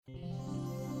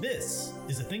This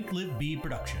is a Think Live Be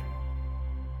production.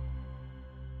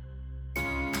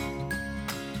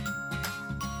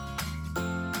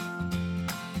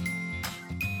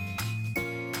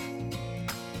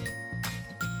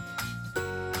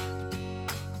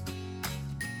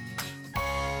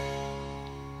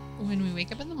 When we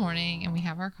wake up in the morning and we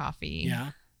have our coffee,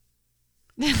 Yeah.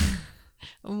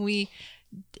 we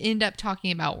end up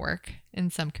talking about work in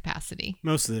some capacity.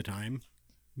 Most of the time.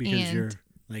 Because you're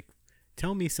like,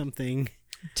 tell me something.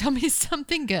 Tell me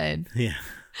something good. Yeah.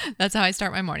 That's how I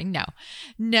start my morning.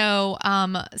 No.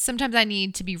 Sometimes I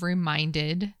need to be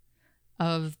reminded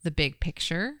of the big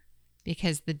picture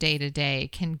because the day-to-day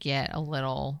can get a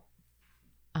little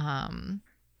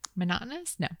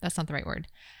monotonous. No, that's not the right word.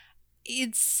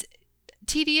 It's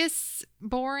tedious,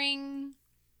 boring.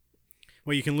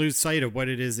 Well, you can lose sight of what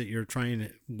it is that you're trying to,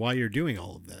 while you're doing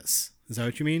all of this. Is that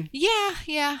what you mean? Yeah.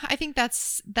 I think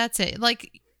that's it.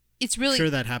 Like, it's really... I'm sure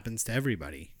that happens to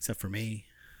everybody, except for me.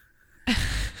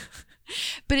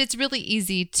 But it's really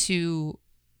easy to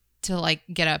like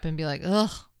get up and be like,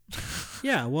 ugh.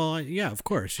 Yeah, well, yeah, of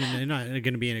course. You're not going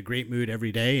to be in a great mood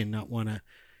every day and not want to,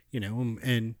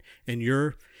 and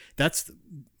that's a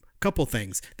couple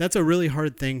things. That's a really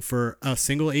hard thing for a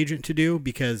single agent to do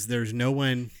because there's no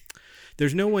one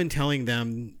telling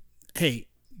them, hey,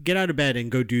 get out of bed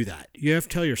and go do that. You have to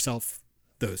tell yourself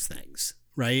those things,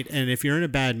 right? And if you're in a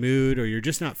bad mood or you're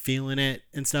just not feeling it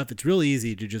and stuff, it's really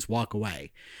easy to just walk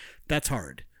away. That's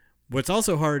hard. What's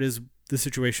also hard is the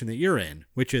situation that you're in,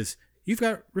 which is you've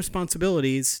got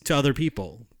responsibilities to other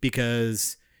people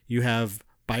because you have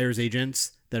buyer's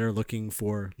agents that are looking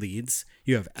for leads.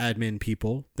 You have admin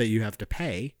people that you have to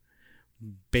pay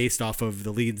based off of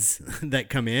the leads that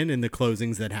come in and the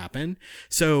closings that happen.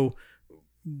 So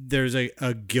there's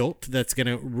a guilt that's going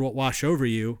to wash over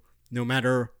you no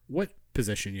matter what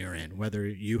position you're in, whether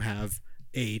you have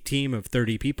a team of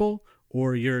 30 people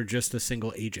or you're just a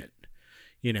single agent,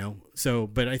 So,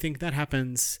 but I think that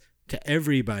happens to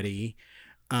everybody.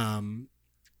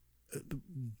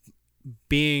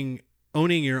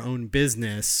 Owning your own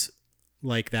business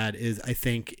like that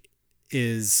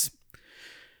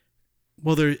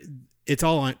it's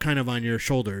all kind of on your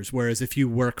shoulders. Whereas if you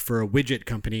work for a widget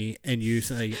company and you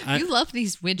say, you love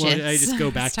these widgets. Well, I just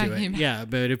go back to it. Yeah.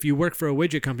 But if you work for a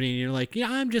widget company and you're like,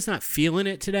 I'm just not feeling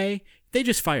it today, they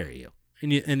just fire you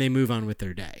and they move on with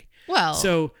their day.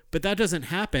 Well, but that doesn't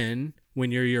happen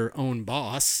when you're your own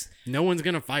boss. No one's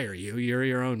going to fire you. You're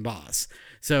your own boss.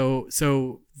 So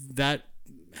that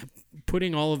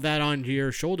putting all of that onto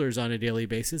your shoulders on a daily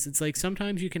basis, it's like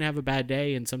sometimes you can have a bad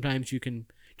day and sometimes you can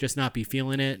just not be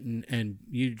feeling it, and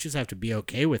you just have to be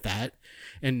okay with that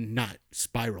and not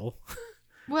spiral.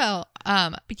 Well,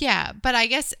 yeah, but I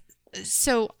guess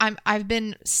so. I've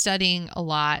been studying a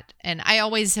lot, and I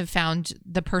always have found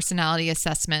the personality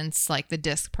assessments, like the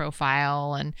DISC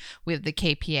profile, and we have the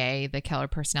KPA, the Keller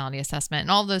Personality Assessment,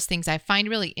 and all those things I find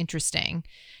really interesting.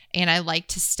 And I like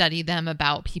to study them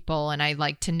about people, and I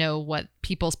like to know what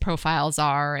people's profiles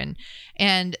are.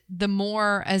 And the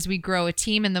more as we grow a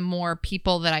team and the more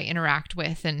people that I interact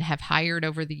with and have hired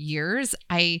over the years,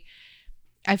 I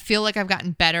feel like I've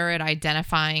gotten better at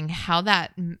identifying how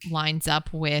that lines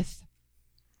up with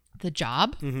the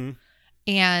job. Mm-hmm.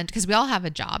 And because we all have a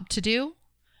job to do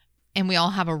and we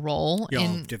all have a role. You all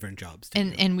have different jobs.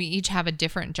 And we each have a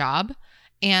different job.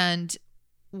 And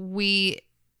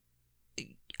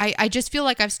I just feel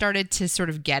like I've started to sort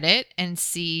of get it and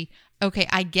see, okay,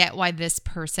 I get why this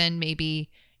person maybe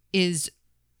is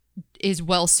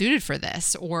well suited for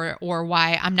this, or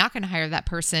why I'm not going to hire that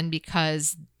person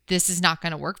because this is not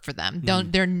going to work for them.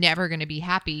 They're never going to be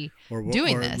happy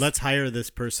doing this. Let's hire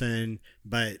this person,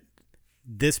 but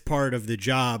this part of the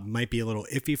job might be a little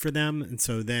iffy for them, and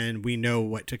so then we know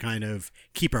what to kind of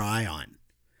keep our eye on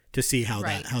to see how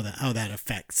that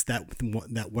affects that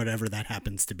whatever that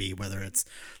happens to be, whether it's,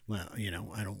 I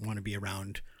don't want to be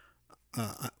around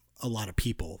a lot of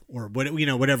people or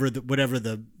whatever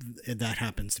that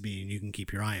happens to be, and you can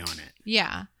keep your eye on it.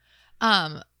 Yeah.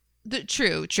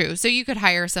 True. So you could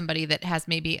hire somebody that has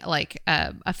maybe like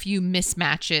a few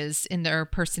mismatches in their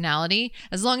personality,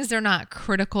 as long as they're not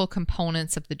critical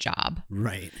components of the job.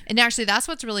 Right. And actually, that's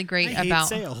what's really great about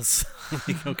sales.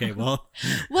 Like, okay, well,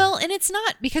 and it's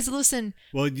not because listen.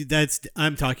 Well,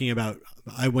 I'm talking about.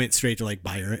 I went straight to like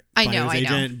buyer's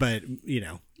agent, but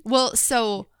Well,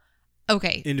 so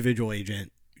okay, individual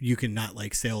agent, you can not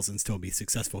like sales and still be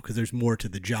successful because there's more to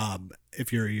the job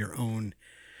if you're your own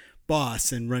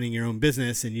boss and running your own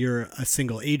business and you're a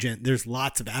single agent, there's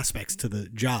lots of aspects to the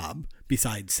job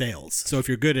besides sales. So if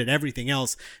you're good at everything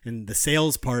else and the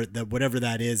sales part, that whatever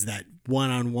that is, that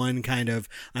one-on-one kind of,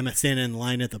 I'm standing in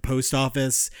line at the post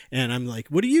office and I'm like,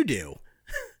 what do you do?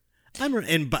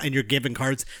 And you're giving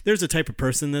cards. There's a type of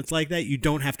person that's like that. You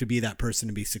don't have to be that person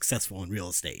to be successful in real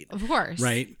estate. Of course.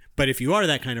 Right? But if you are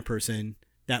that kind of person,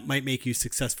 that might make you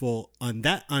successful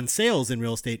on sales in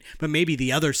real estate, but maybe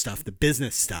the other stuff, the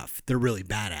business stuff, they're really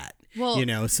bad at.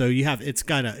 Well, so it's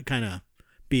got to kind of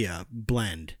be a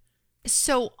blend.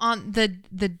 So on the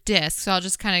DISC, so I'll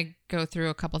just kind of go through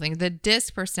a couple things. The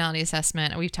DISC personality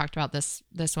assessment, we've talked about this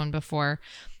one before,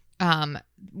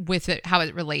 with how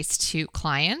it relates to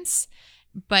clients.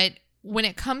 But when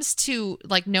it comes to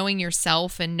like knowing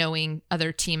yourself and knowing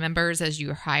other team members as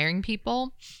you're hiring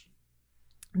people,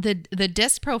 the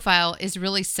DISC profile is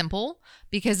really simple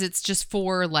because it's just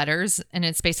 4 letters and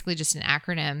it's basically just an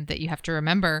acronym that you have to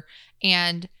remember.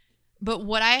 But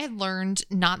what I had learned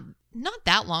not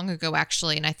that long ago,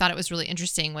 actually, and I thought it was really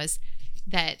interesting, was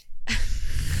that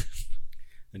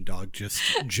the dog just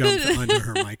jumped under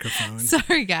her microphone.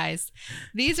 Sorry, guys.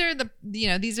 These are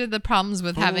the problems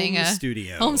with having a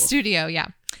home studio. Yeah.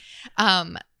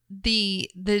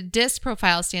 The DISC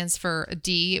profile stands for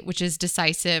D, which is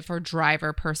decisive or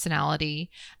driver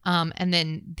personality. And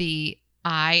then the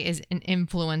I is an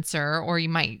influencer, or you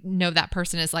might know that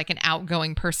person as like an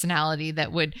outgoing personality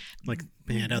that would like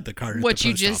hand out the card. What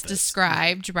you just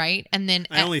described, right? And then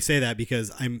I only say that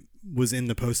because was in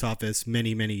the post office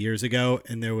many, many years ago,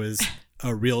 and there was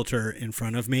a realtor in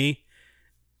front of me,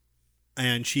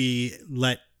 and she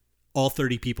let all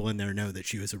 30 people in there know that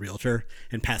she was a realtor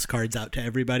and pass cards out to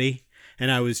everybody.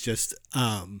 And I was just,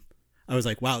 I was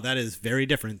like, wow, that is very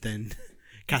different than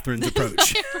Catherine's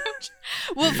approach.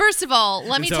 Well, first of all,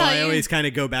 let me tell you. I always kind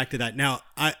of go back to that. Now,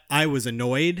 I was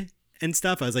annoyed and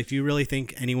stuff. I was like, do you really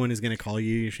think anyone is going to call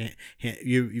you?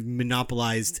 You've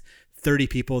monopolized 30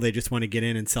 people. They just want to get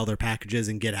in and sell their packages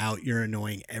and get out. You're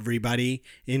annoying everybody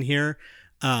in here.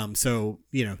 So,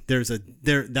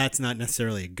 that's not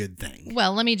necessarily a good thing.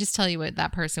 Well, let me just tell you what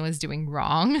that person was doing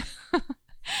wrong.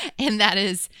 And that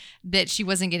is that she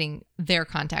wasn't getting their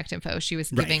contact info. She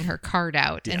was giving her card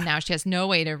out, and now she has no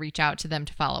way to reach out to them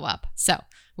to follow up. So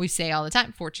we say all the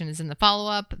time, fortune is in the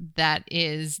follow-up. That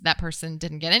person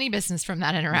didn't get any business from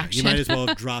that interaction. You might as well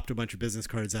have dropped a bunch of business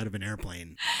cards out of an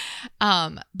airplane.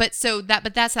 But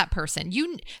that's that person.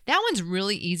 That one's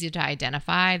really easy to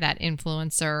identify, that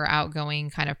influencer, outgoing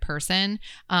kind of person.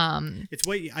 It's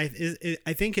what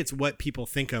I think it's what people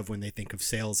think of when they think of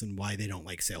sales and why they don't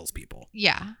like salespeople.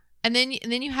 Yeah. And then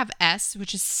you have S,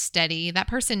 which is steady. That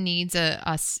person needs a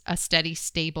steady,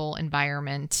 stable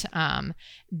environment.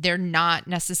 They're not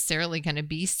necessarily going to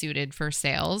be suited for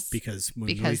sales because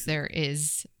there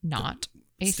is not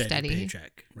a steady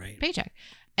paycheck, right? Paycheck.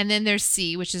 And then there's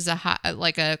C, which is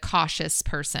a cautious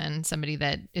person, somebody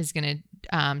that is going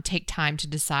to take time to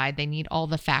decide. They need all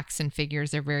the facts and figures.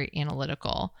 They're very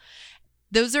analytical.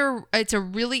 It's a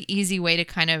really easy way to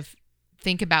kind of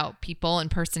think about people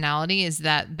and personality is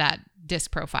that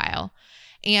DISC profile.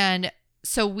 And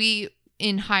so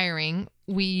in hiring,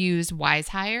 we use Wise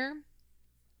Hire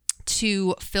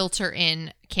to filter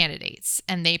in candidates,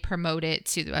 and they promote it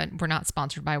to, we're not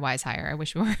sponsored by Wise Hire. I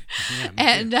wish we were. Yeah,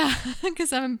 and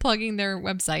because I'm plugging their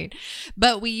website,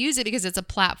 but we use it because it's a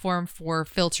platform for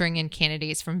filtering in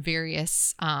candidates from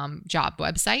various job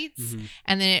websites. Mm-hmm.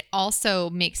 And then it also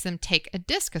makes them take a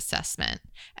DISC assessment.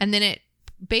 And then it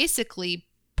basically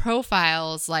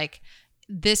profiles like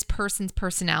this person's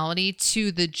personality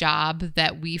to the job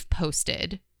that we've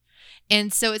posted.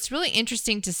 And so it's really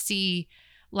interesting to see,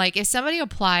 like, if somebody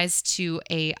applies to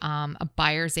a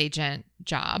buyer's agent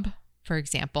job, for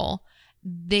example,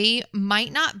 they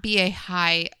might not be a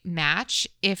high match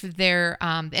if they're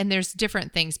and there's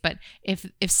different things, but if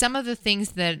some of the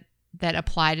things that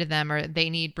apply to them are they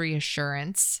need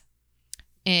reassurance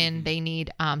and they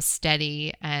need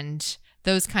steady and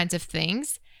those kinds of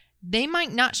things, they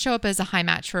might not show up as a high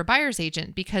match for a buyer's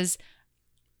agent because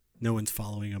no one's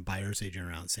following a buyer's agent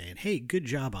around saying, hey, good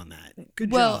job on that.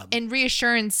 Good job. Well, and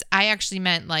reassurance, I actually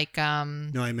meant like... No,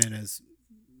 I meant it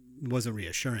wasn't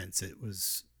reassurance. It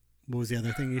was... What was the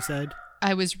other thing you said?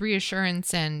 I was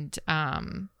reassurance and...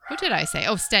 what did I say?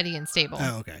 Oh, steady and stable.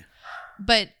 Oh, okay.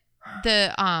 But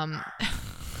the...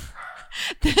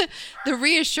 the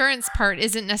reassurance part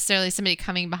isn't necessarily somebody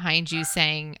coming behind you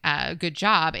saying good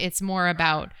job. It's more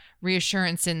about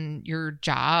reassurance in your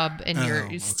job and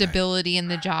your stability in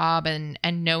the job and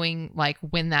knowing like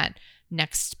when that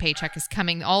next paycheck is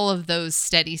coming, all of those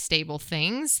steady, stable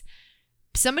things.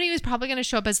 somebody who's probably going to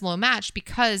show up as low match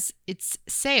because it's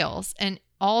sales, and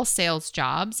all sales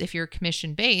jobs, if you're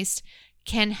commission based,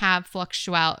 can have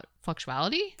fluctuations.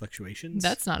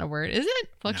 That's not a word, is it?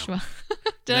 No.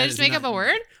 Did I just make up a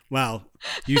word? Well,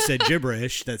 you said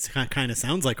gibberish. That's kind of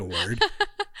sounds like a word.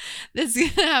 This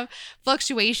is gonna have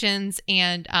fluctuations,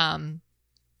 and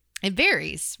it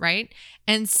varies, right?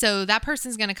 And so that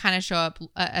person's going to kind of show up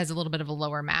as a little bit of a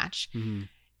lower match. Mm-hmm.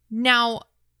 Now,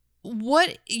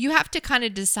 what you have to kind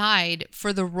of decide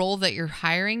for the role that you're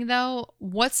hiring, though,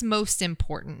 what's most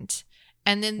important.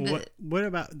 And then what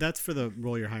about, that's for the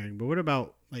role you're hiring, but what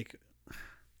about, like,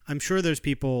 I'm sure there's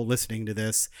people listening to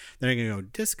this that are going to go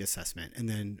disc assessment, and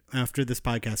then after this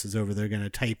podcast is over, they're going to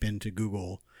type into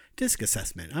Google disc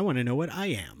assessment. I want to know what I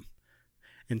am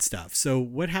and stuff. So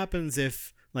what happens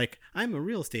if, like, I'm a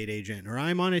real estate agent, or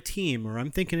I'm on a team, or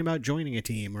I'm thinking about joining a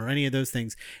team, or any of those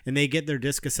things, and they get their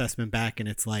disc assessment back and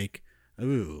it's like,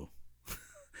 ooh,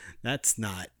 that's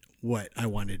not what I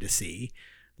wanted to see.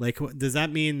 Like, does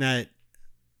that mean that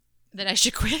I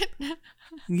should quit?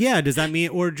 Yeah. Does that mean,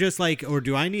 or just like, or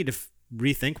do I need to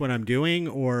rethink what I'm doing?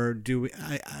 Or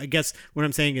I guess what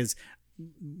I'm saying is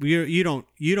you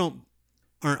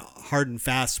aren't hard and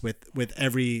fast with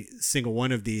every single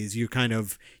one of these. You kind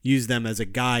of use them as a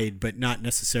guide, but not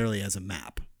necessarily as a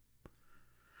map.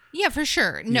 Yeah, for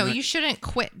sure. No, you shouldn't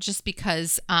quit just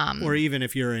because. Or even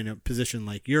if you're in a position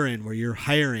like you're in, where you're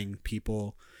hiring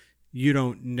people, you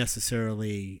don't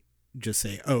necessarily just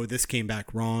say, oh, this came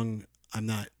back wrong, I'm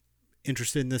not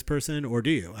interested in this person, or do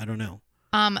you? I don't know.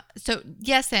 So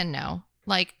yes and no.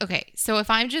 Like, okay, so if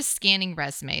I'm just scanning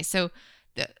resumes, so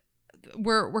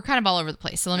we're kind of all over the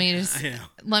place. So let me just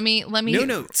let me no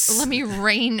notes. Let me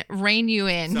rein you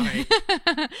in. Sorry.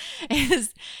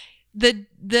 Is the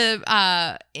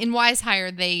in Wise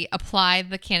Hire, they apply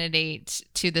the candidate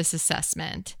to this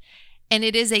assessment, and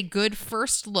it is a good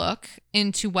first look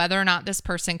into whether or not this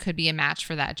person could be a match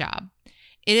for that job.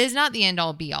 It is not the end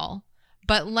all be all,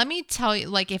 but let me tell you,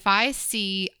 like, if I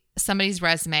see somebody's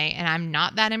resume and I'm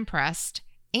not that impressed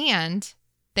and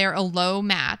they're a low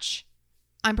match,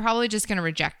 I'm probably just going to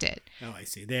reject it. Oh, I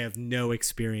see. They have no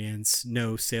experience,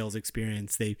 no sales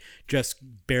experience. They just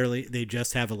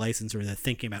have a license, or they're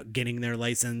thinking about getting their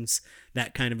license,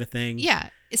 that kind of a thing. Yeah.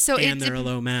 So they're a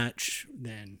low match,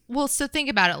 then. Well, so think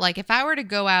about it. Like, if I were to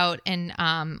go out and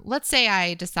let's say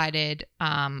I decided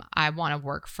I want to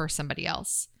work for somebody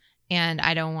else and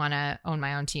I don't want to own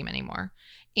my own team anymore,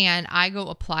 and I go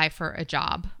apply for a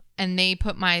job and they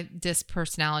put my DISC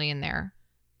personality in there.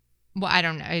 Well, I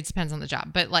don't know. It depends on the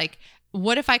job. But, like,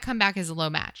 what if I come back as a low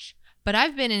match? But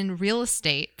I've been in real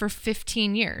estate for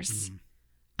 15 years. Mm.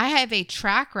 I have a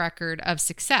track record of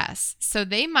success. So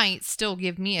they might still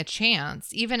give me a chance,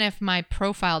 even if my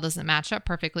profile doesn't match up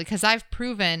perfectly, because I've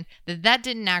proven that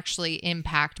didn't actually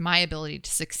impact my ability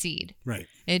to succeed. Right.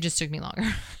 It just took me longer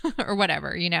or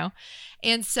whatever, you know?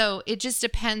 And so it just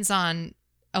depends on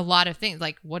a lot of things.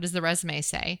 Like, what does the resume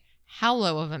say? How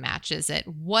low of a match is it?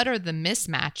 What are the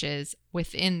mismatches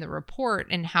within the report,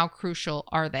 and how crucial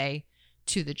are they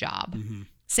to the job? Mm-hmm.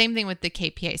 Same thing with the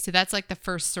KPA. So that's like the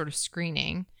first sort of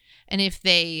screening. And if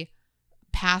they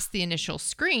pass the initial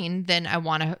screen, then I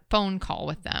want a phone call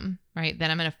with them, right?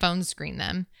 Then I'm going to phone screen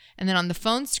them. And then on the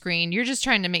phone screen, you're just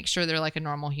trying to make sure they're like a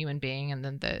normal human being, and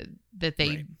then that they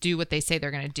right. do what they say they're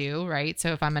going to do, right?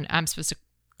 So if I'm supposed to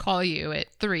call you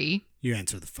at 3, you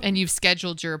answer the phone, and you've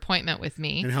scheduled your appointment with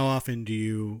me. And how often do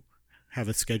you have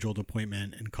a scheduled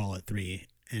appointment and call at 3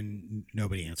 and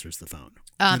nobody answers the phone?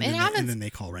 And then they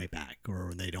call right back,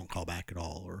 or they don't call back at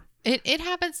all, or it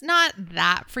happens not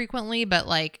that frequently, but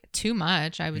like too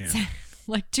much, I would say.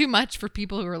 Like, too much for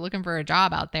people who are looking for a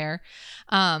job out there.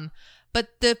 But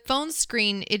the phone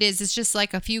screen, it's just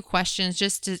like a few questions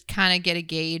just to kind of get a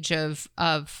gauge of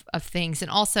things,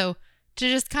 and also to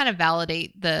just kind of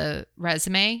validate the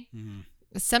resume. Mm-hmm.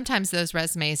 Sometimes those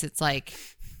resumes, it's like,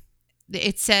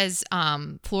 it says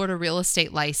Florida real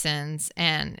estate license,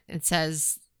 and it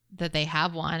says that they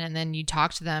have one, and then you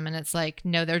talk to them and it's like,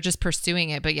 no, they're just pursuing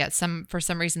it, but yet for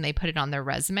some reason they put it on their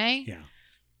resume. Yeah.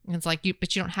 And it's like,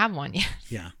 but you don't have one yet.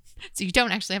 Yeah. So you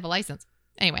don't actually have a license.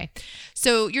 Anyway,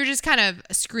 so you're just kind of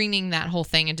screening that whole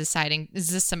thing and deciding, is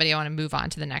this somebody I want to move on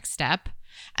to the next step?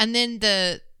 And then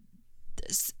the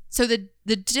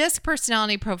DISC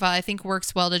personality profile, I think,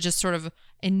 works well to just sort of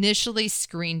initially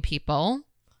screen people.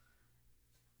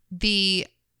 The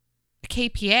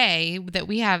KPA that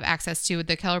we have access to with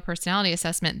the Keller personality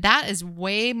assessment, that is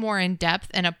way more in depth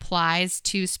and applies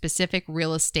to specific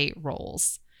real estate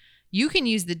roles. You can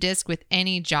use the DISC with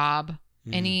any job,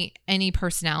 any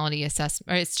personality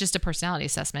assessment, or it's just a personality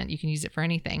assessment. You can use it for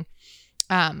anything.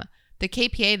 But The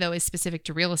KPA, though, is specific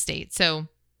to real estate. So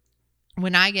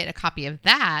when I get a copy of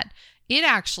that, it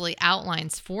actually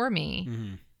outlines for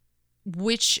me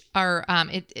which are,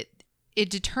 it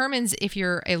determines if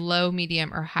you're a low,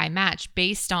 medium, or high match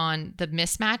based on the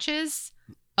mismatches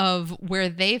of where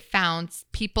they found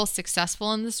people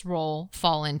successful in this role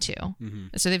fall into.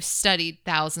 So they've studied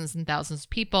thousands and thousands of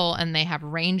people, and they have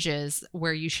ranges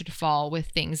where you should fall with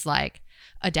things like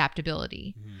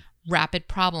adaptability, rapid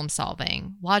problem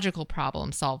solving, logical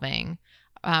problem solving,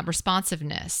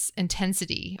 responsiveness,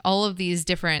 intensity, all of these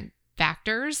different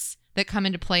factors that come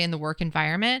into play in the work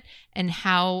environment, and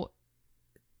how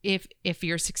if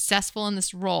you're successful in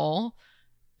this role,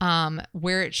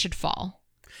 where it should fall.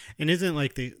 And isn't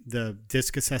like the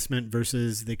DISC assessment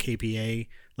versus the KPA,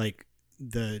 like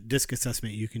the DISC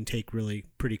assessment you can take really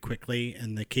pretty quickly,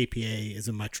 and the KPA is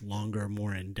a much longer,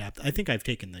 more in depth. I think I've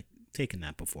taken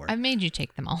that before. I've made you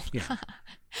take them all. Yeah.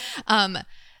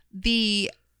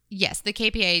 The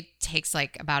KPA takes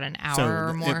like about an hour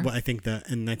or more. I think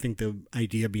the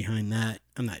idea behind that,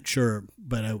 I'm not sure,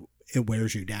 but it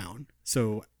wears you down.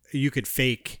 So you could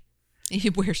fake.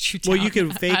 It wears you down. Well, you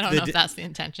can fake. I don't know if that's the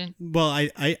intention. Well,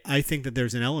 I think that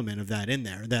there's an element of that in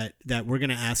there, that we're going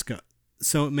to ask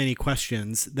so many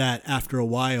questions that after a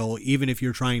while, even if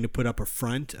you're trying to put up a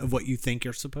front of what you think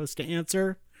you're supposed to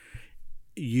answer,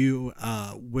 you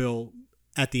will,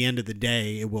 at the end of the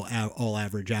day, it will all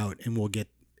average out, and we'll get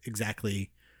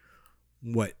exactly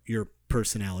what your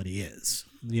personality is.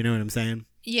 You know what I'm saying?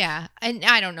 Yeah. And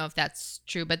I don't know if that's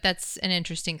true, but that's an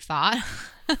interesting thought.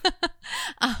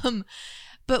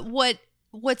 But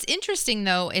what's interesting,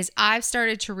 though, is I've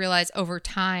started to realize over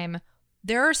time,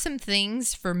 there are some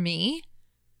things for me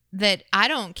that I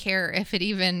don't care if it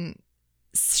even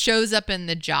shows up in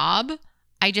the job.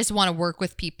 I just want to work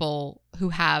with people who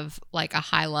have like a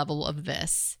high level of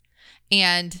this.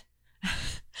 And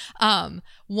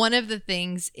one of the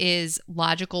things is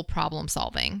logical problem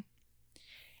solving.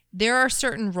 There are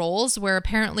certain roles where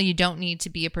apparently you don't need to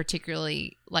be a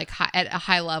particularly like at a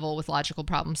high level with logical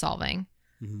problem solving.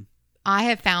 I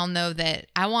have found, though, that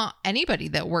I want anybody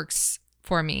that works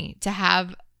for me to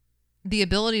have the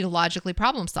ability to logically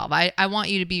problem solve. I want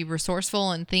you to be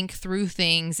resourceful and think through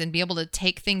things and be able to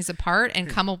take things apart and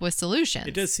come up with solutions.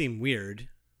 It does seem weird.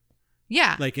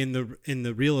 Yeah. Like in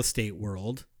the real estate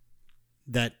world,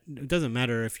 that it doesn't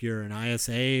matter if you're an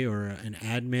ISA or an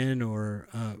admin or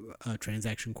a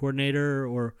transaction coordinator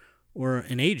or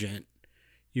an agent.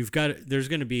 There's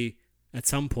going to be at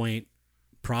some point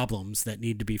problems that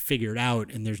need to be figured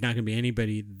out, and there's not going to be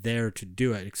anybody there to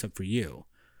do it except for you.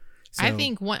 So, I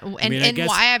think why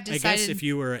I've decided. I guess if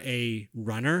you were a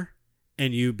runner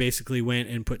and you basically went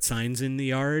and put signs in the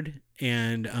yard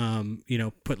and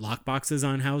put lock boxes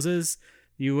on houses,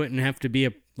 you wouldn't have to be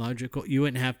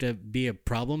a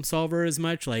problem solver as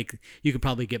much. Like, you could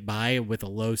probably get by with a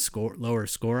lower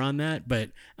score on that,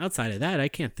 but outside of that, I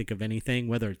can't think of anything,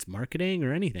 whether it's marketing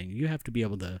or anything. You have to be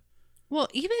able to. Well,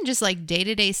 even just like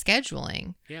day-to-day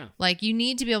scheduling. Yeah. Like, you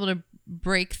need to be able to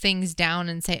break things down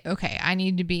and say, okay, I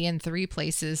need to be in 3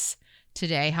 places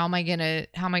today. How am I going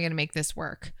to make this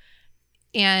work?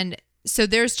 And so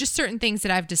there's just certain things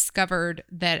that I've discovered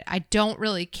that I don't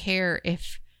really care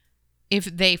if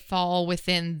they fall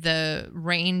within the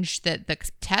range that the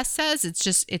test says.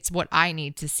 It's what I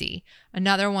need to see.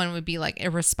 Another one would be like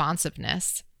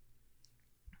responsiveness.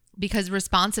 Because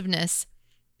responsiveness,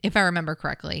 if I remember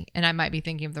correctly, and I might be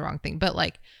thinking of the wrong thing, but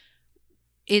like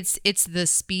it's the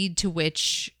speed to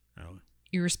which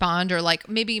you respond, or like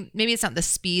maybe it's not the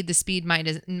speed. The speed might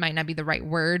not be the right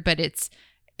word, but it's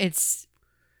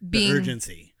being the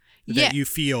urgency that you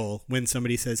feel when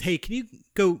somebody says, "Hey, can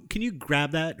you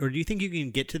grab that, or do you think you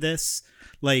can get to this?"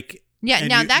 Like, yeah,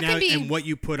 can be, and what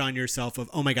you put on yourself of,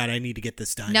 "Oh my God, I need to get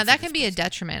this done." Now that can be a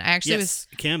detriment.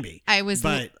 It can be.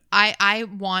 I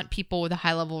want people with a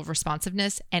high level of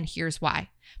responsiveness, and here's why.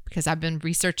 Because I've been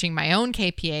researching my own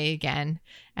KPA again,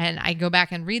 and I go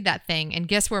back and read that thing, and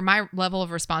guess where my level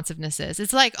of responsiveness is?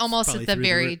 It's like almost at the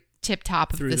very tip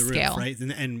top of the scale, right?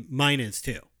 And mine is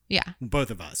too. Yeah,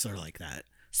 both of us are like that.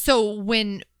 So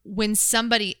when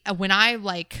I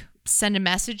like send a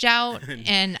message out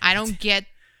and I don't get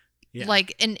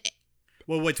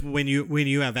when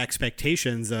you have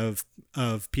expectations of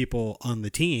people on the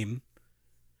team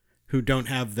who don't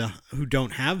have that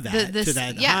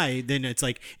high, then it's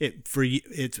like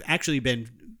it's actually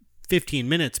been 15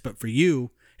 minutes, but for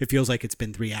you it feels like it's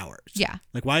been 3 hours. Yeah.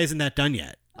 Like, why isn't that done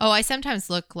yet? Oh, I sometimes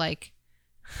look like,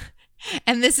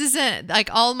 and this isn't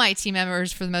like all my team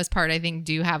members for the most part, I think,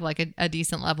 do have like a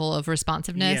decent level of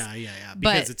responsiveness. Yeah.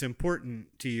 Because it's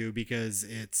important to you, because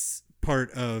it's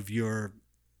part of your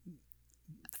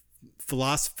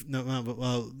philosophy. No,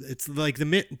 well, it's like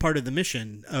the part of the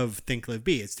mission of Think Live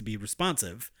Be is to be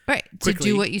responsive, right? quickly.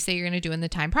 To do what you say you're going to do in the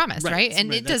time promised, right?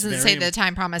 And it doesn't say the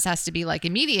time promise has to be like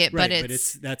immediate, right, but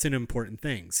that's an important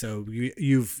thing. So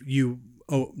you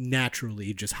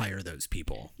naturally just hire those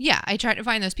people. Yeah, I try to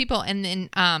find those people, and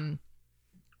then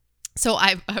so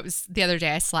I was the other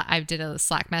day I did a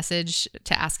Slack message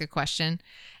to ask a question,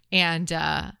 and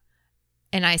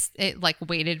I like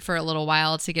waited for a little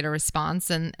while to get a response,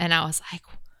 and I was like,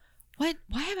 what?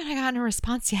 Why haven't I gotten a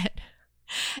response yet?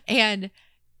 And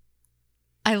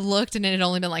I looked, and it had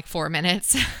only been like 4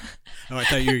 minutes. Oh, I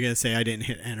thought you were gonna say I didn't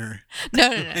hit enter. No,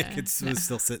 Like it was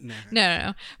still sitting there.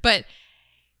 No. But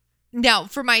now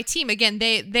for my team, again,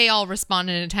 they all respond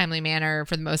in a timely manner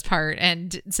for the most part,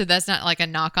 and so that's not like a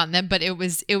knock on them, but it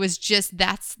was just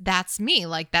that's me,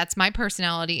 like that's my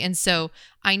personality, and so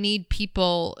I need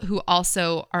people who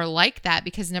also are like that,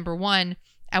 because number one,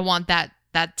 I want that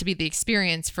to be the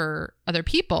experience for other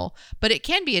people, but it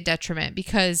can be a detriment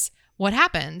because what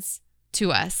happens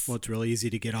to us? Well, it's really easy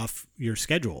to get off your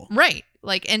schedule, right?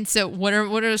 Like, and so what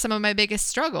are some of my biggest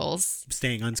struggles?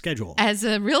 Staying on schedule as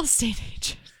a real estate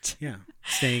agent. Yeah,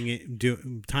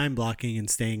 time blocking and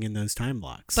staying in those time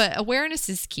blocks. But awareness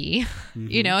is key. Mm-hmm.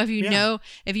 You know,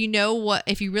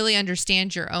 if you really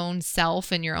understand your own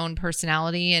self and your own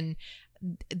personality, and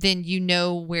then you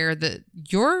know where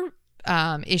your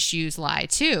issues lie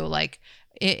too. Like,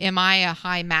 am I a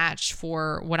high match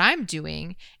for what I'm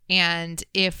doing? And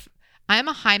if I'm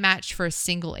a high match for a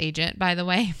single agent, by the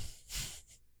way.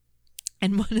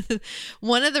 And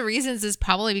one of the reasons is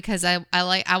probably because I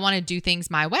want to do things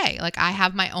my way. Like, I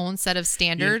have my own set of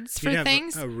standards for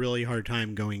things. A really hard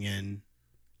time going in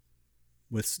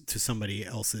to somebody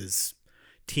else's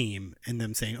team and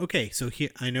them saying, okay, so here,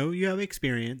 I know you have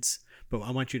experience, but I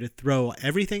want you to throw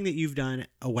everything that you've done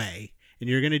away, and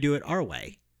you're going to do it our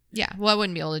way. Yeah, well, I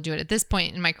wouldn't be able to do it at this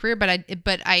point in my career, but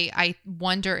I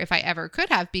wonder if I ever could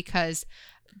have, because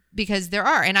there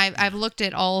are, and I've looked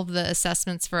at all of the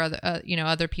assessments for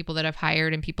other people that I've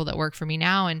hired and people that work for me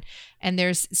now, and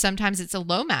there's sometimes it's a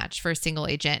low match for a single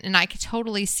agent, and I can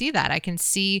totally see that. I can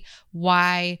see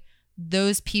why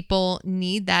those people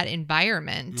need that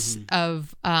environment mm-hmm.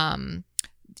 of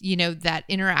that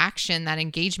interaction, that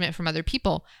engagement from other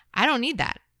people. I don't need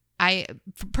that. I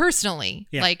personally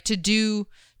like to do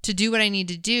what I need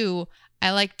to do. I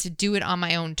like to do it on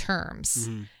my own terms.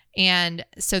 Mm-hmm. And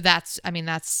so that's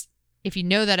if you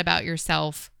know that about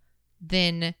yourself,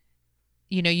 then,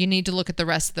 you need to look at the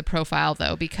rest of the profile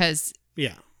though, because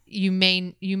you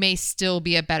may still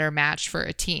be a better match for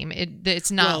a team.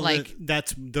 It's not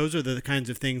those are the kinds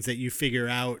of things that you figure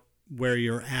out where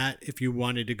you're at if you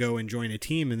wanted to go and join a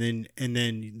team, and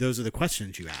then those are the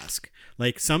questions you ask.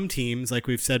 Like some teams, like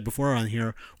we've said before on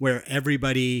here, where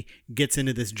everybody gets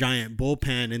into this giant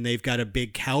bullpen and they've got a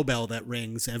big cowbell that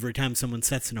rings every time someone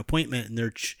sets an appointment, and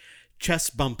they're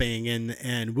chest bumping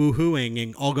and woohooing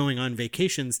and all going on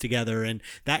vacations together and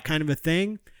that kind of a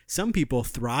thing. Some people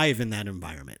thrive in that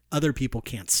environment. Other people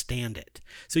can't stand it.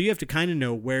 So you have to kind of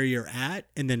know where you're at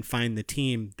and then find the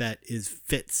team that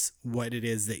fits what it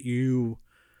is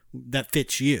that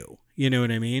fits you. You know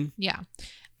what I mean? Yeah.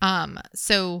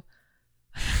 So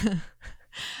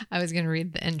I was going to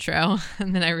read the intro,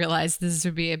 and then I realized this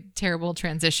would be a terrible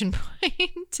transition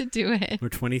point to do it. We're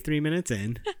 23 minutes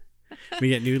in. We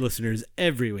get new listeners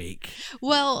every week.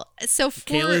 Well,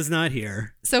 Kayla's not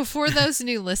here. So for those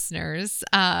new listeners,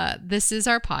 this is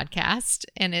our podcast,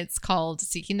 and it's called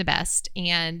Seeking the Best.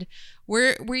 And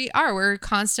we're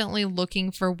constantly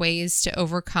looking for ways to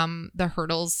overcome the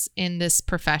hurdles in this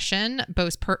profession,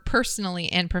 both personally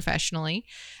and professionally.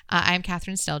 I'm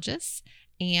Catherine Stelgis,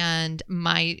 and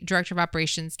my director of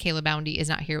operations, Kayla Boundy, is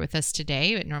not here with us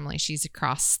today, but normally she's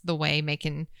across the way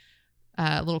making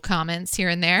little comments here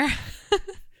and there.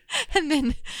 and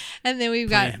then we've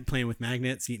got playing with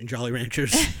magnets, eating Jolly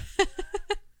Ranchers.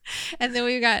 And then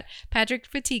we've got Patrick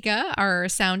Fatika, our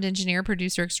sound engineer,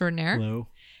 producer extraordinaire. Hello.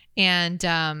 And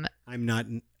I'm not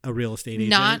a real estate agent.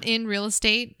 Not in real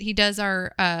estate. He does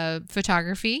our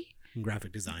photography, and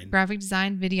graphic design,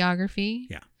 videography.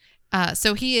 Yeah.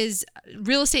 So he is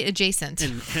real estate adjacent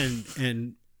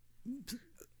and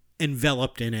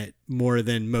enveloped in it more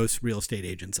than most real estate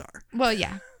agents are. Well,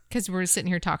 yeah, because we're sitting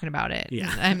here talking about it.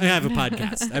 Yeah, I have a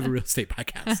podcast. I have a real estate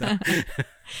podcast. So.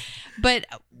 But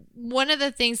one of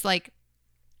the things, like,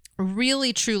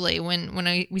 really, truly, when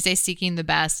we say seeking the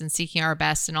best and seeking our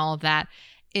best and all of that,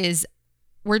 is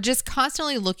we're just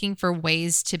constantly looking for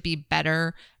ways to be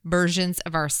better versions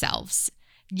of ourselves.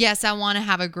 Yes, I want to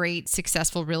have a great,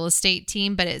 successful real estate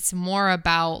team, but it's more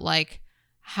about, like,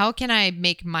 how can I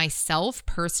make myself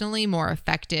personally more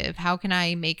effective? How can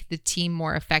I make the team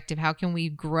more effective? How can we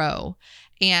grow?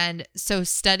 And so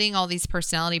studying all these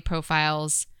personality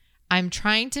profiles, I'm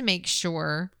trying to make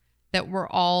sure that we're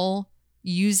all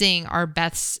using our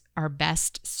best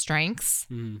strengths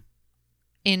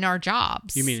in our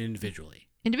jobs. You mean individually?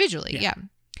 Individually, yeah.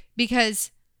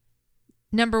 Because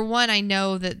number one, I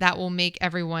know that will make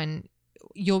everyone,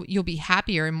 you'll be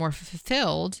happier and more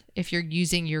fulfilled if you're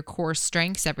using your core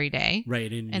strengths every day.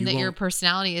 Right. And that your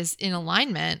personality is in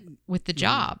alignment with the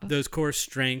job. Those core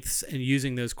strengths and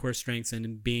using those core strengths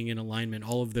and being in alignment,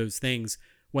 all of those things,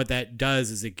 what that does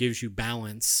is it gives you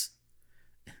balance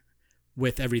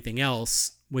with everything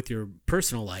else with your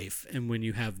personal life. And when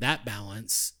you have that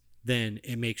balance, then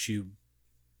it makes you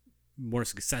more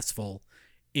successful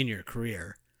in your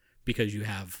career because you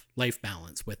have life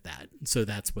balance with that. So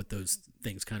that's what those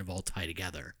things kind of all tie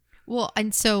together. Well,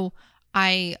 and so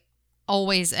I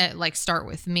always start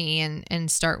with me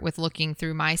and start with looking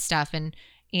through my stuff and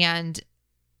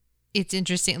it's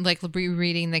interesting, like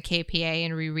rereading the KPA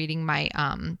and rereading my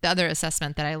the other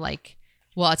assessment that I like.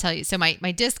 Well, I'll tell you. So my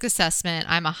DISC assessment,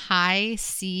 I'm a high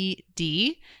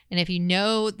CD. And if you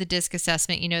know the DISC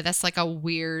assessment, you know that's like a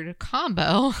weird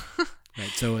combo. Right.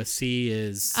 So a C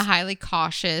is a highly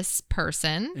cautious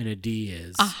person. And a D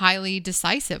is a highly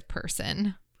decisive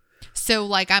person. So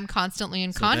like I'm constantly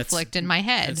in conflict in my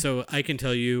head. And so I can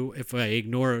tell you, if I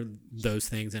ignore those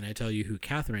things and I tell you who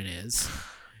Catherine is,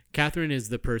 Catherine is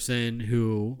the person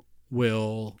who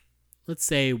will, let's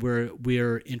say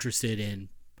we're interested in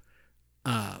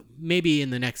maybe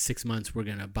in the next 6 months, we're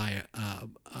going to buy a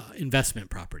investment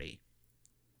property.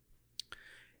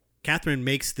 Catherine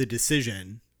makes the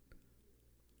decision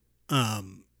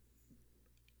on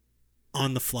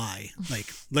the fly,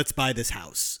 like, let's buy this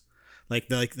house. Like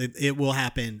it will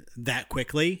happen that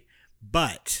quickly,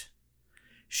 but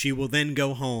she will then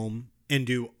go home and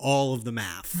do all of the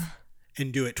math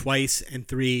and do it twice and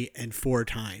 3 and 4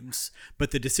 times.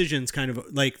 But the decision's kind of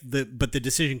like but the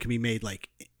decision can be made like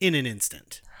in an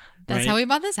instant. That's right? how we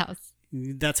bought this house.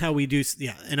 That's how we do.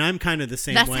 Yeah. And I'm kind of the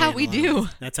same That's way. How we do.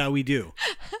 That's how we do.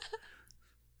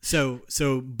 So,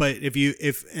 but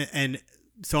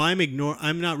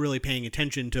I'm not really paying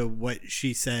attention to what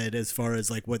she said as far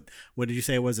as like, what did you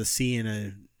say it was, a C and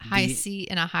a high D? C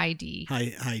and a high D.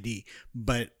 High D.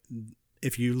 But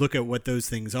if you look at what those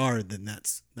things are, then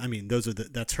that's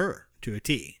her to a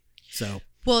T. So.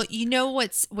 Well, you know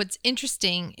what's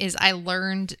interesting is I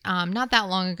learned not that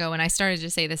long ago, and I started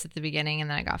to say this at the beginning, and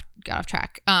then I got off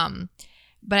track.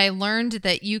 But I learned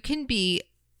that you can be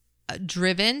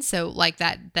driven, so like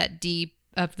that D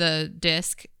of the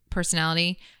DISC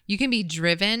personality, you can be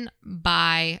driven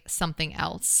by something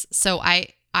else. So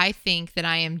I think that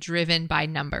I am driven by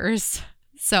numbers.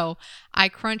 So I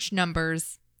crunch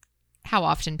numbers. How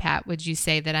often, Pat, would you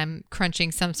say that I'm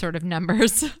crunching some sort of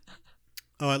numbers?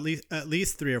 Oh, at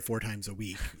least 3 or 4 times a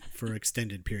week for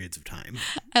extended periods of time.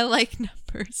 I like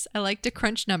numbers. I like to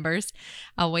crunch numbers.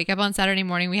 I'll wake up on Saturday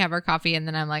morning, we have our coffee, and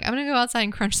then I'm like, I'm going to go outside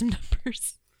and crunch some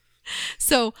numbers.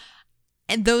 So,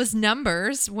 and those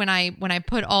numbers, when I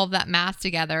put all of that math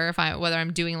together, whether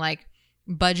I'm doing like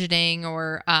budgeting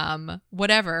or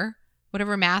whatever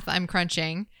math I'm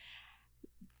crunching,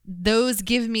 those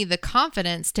give me the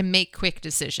confidence to make quick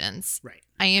decisions. Right.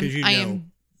 I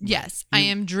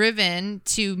am driven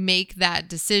to make that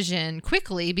decision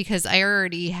quickly because I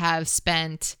already have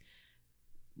spent,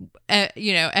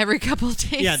 every couple of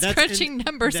days crunching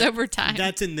numbers over time.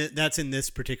 That's in this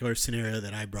particular scenario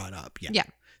that I brought up. Yeah. Yeah.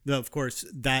 Though of course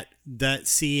that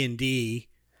C and D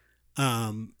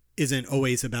isn't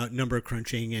always about number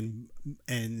crunching and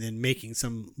then making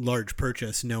some large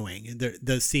purchase. Knowing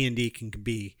the C and D can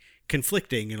be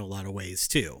conflicting in a lot of ways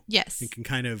too. Yes. It can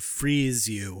kind of freeze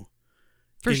you.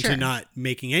 For into sure. Not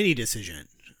making any decision.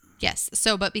 Yes.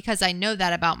 So, but because I know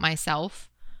that about myself,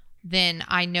 then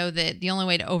I know that the only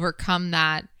way to overcome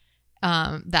that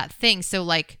thing. So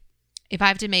like if I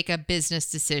have to make a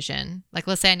business decision, like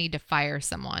let's say I need to fire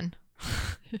someone.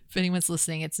 If anyone's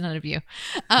listening, it's none of you.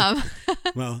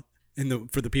 Well,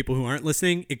 for the people who aren't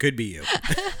listening, it could be you.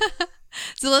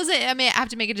 So let's say I have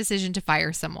to make a decision to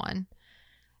fire someone.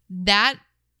 That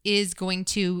is going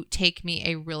to take me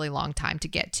a really long time to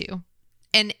get to.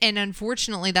 And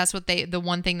unfortunately, that's what the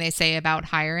one thing they say about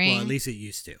hiring. Well, at least it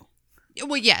used to.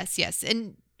 Well, yes.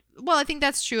 And well, I think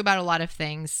that's true about a lot of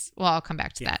things. Well, I'll come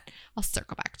back to that. I'll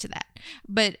circle back to that.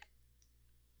 But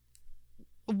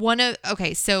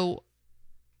so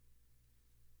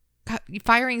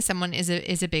firing someone is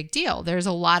a big deal. There's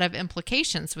a lot of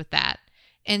implications with that.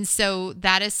 And so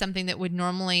that is something that would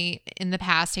normally in the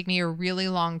past take me a really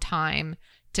long time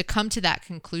to come to that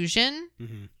conclusion.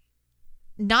 Mm-hmm.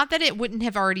 Not that it wouldn't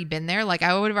have already been there. Like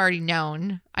I would have already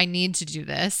known I need to do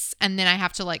this. And then I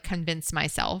have to like convince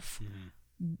myself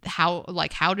how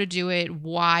to do it,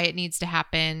 why it needs to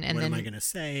happen. And what then am I going to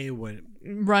say? What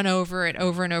run over it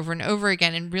over and over and over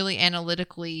again and really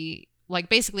analytically, like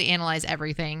basically analyze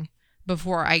everything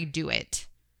before I do it.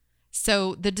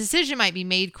 So the decision might be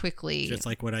made quickly. Just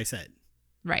like what I said.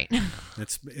 Right.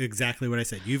 That's exactly what I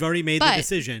said. You've already made the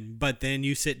decision, but then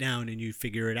you sit down and you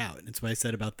figure it out. That's what I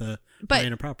said about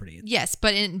buying a property. Yes,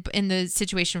 but in the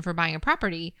situation for buying a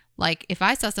property, like if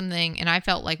I saw something and I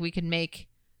felt like we could make,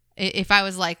 if I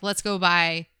was like, let's go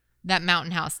buy that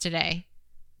mountain house today,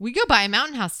 we go buy a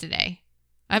mountain house today.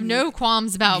 I have no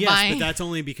qualms about buying. Yes, but that's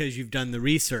only because you've done the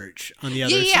research on the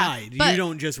other side. You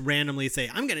don't just randomly say,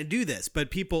 I'm going to do this.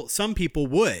 But some people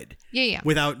would. Yeah.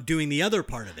 Without doing the other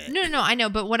part of it. No, I know.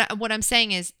 But what I'm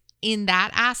saying is, in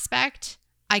that aspect,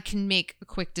 I can make a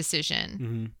quick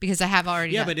decision because I have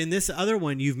already. Yeah, but in this other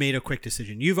one, you've made a quick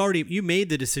decision. You made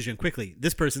the decision quickly.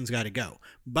 This person's got to go.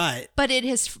 But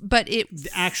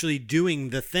actually doing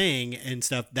the thing and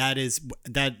stuff, that's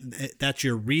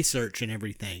your research and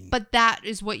everything. But that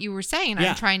is what you were saying.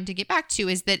 I'm trying to get back to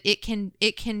is that it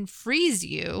can freeze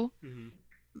you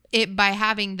it by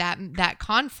having that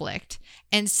conflict.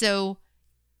 And so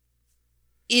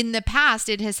in the past,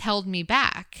 it has held me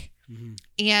back.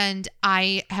 And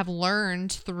I have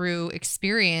learned through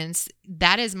experience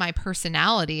that is my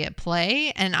personality at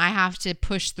play, and I have to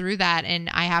push through that, and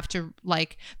I have to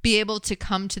like be able to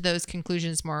come to those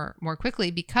conclusions more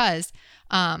quickly because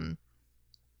that's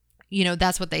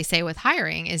what they say with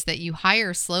hiring is that you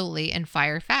hire slowly and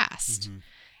fire fast.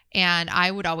 And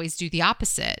I would always do the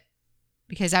opposite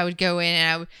because I would go in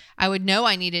and I would know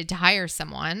I needed to hire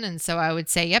someone, and so I would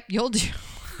say, "Yep, you'll do."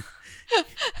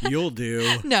 You'll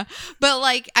do. No, but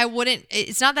like I wouldn't,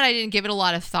 it's not that I didn't give it a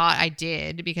lot of thought. I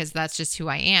did because that's just who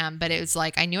I am. But it was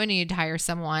like, I knew I needed to hire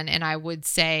someone and I would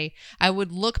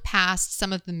look past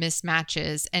some of the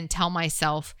mismatches and tell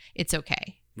myself it's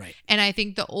okay. Right. And I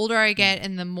think the older I get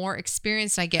and the more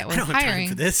experienced I get with hiring. I don't have time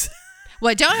for this.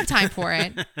 Well, I don't have time for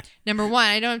it. Number one,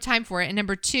 I don't have time for it. And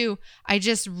number two, I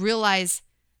just realize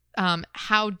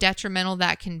how detrimental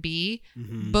that can be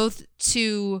both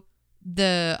to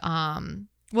the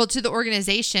to the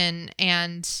organization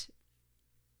and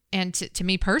to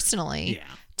me personally,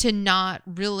 to not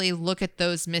really look at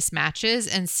those mismatches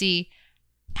and see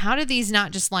how do these not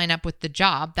just line up with the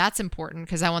job. That's important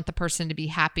because I want the person to be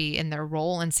happy in their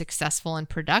role and successful and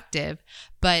productive,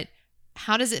 but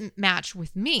how does it match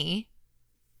with me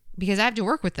because I have to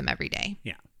work with them every day.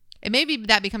 And maybe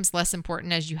that becomes less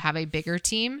important as you have a bigger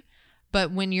team,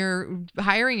 but when you're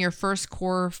hiring your first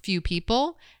core few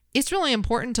people, it's really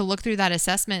important to look through that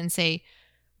assessment and say,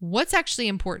 what's actually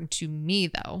important to me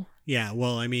though? Yeah.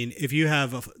 Well, I mean, if you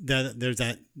have there's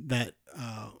that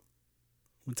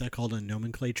what's that called? A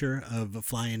nomenclature of a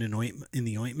fly in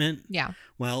the ointment. Yeah.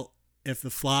 Well, if the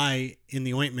fly in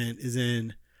the ointment is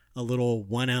in a little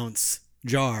 1 ounce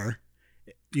jar,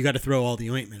 you got to throw all the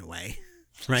ointment away.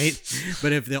 Right.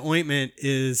 But if the ointment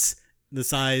is the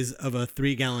size of a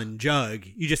 3-gallon jug,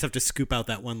 you just have to scoop out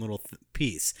that one little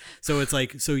piece. So it's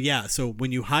like, so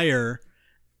when you hire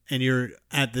and you're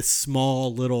at this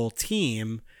small little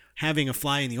team, having a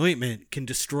fly in the ointment can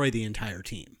destroy the entire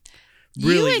team.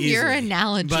 Really easily. Your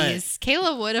analogies.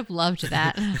 Kayla would have loved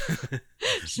that.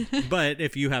 But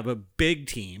if you have a big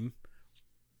team,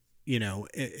 then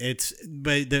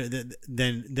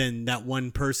that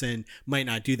one person might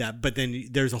not do that. But then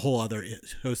there's a whole other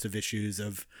host of issues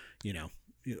of,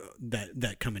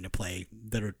 that come into play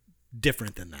that are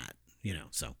different than that,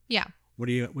 so. Yeah. What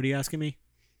are you asking me?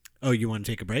 Oh, you want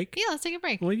to take a break? Yeah, let's take a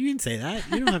break. Well, you can say that.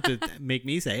 You don't have to make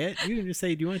me say it. You can just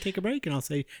say, do you want to take a break? And I'll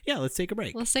say, yeah, let's take a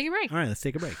break. Let's take a break. All right, let's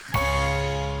take a break.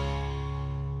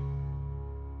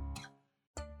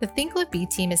 The Think Live Be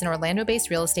team is an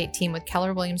Orlando-based real estate team with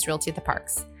Keller Williams Realty at the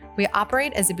Parks. We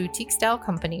operate as a boutique-style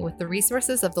company with the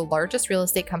resources of the largest real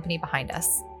estate company behind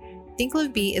us. Think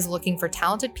Live Be is looking for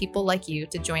talented people like you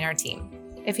to join our team.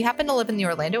 If you happen to live in the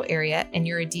Orlando area and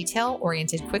you're a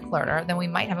detail-oriented quick learner, then we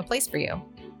might have a place for you.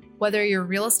 Whether you're a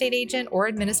real estate agent or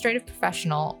administrative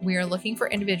professional, we are looking for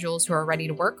individuals who are ready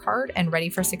to work hard and ready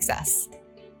for success.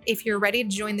 If you're ready to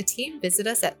join the team, visit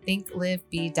us at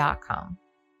thinklivebe.com.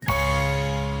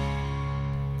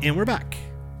 And we're back.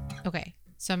 Okay,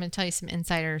 so I'm going to tell you some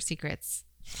insider secrets.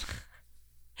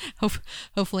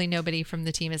 Hopefully nobody from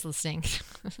the team is listening.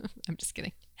 I'm just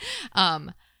kidding.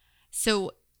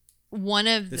 So one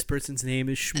of this person's name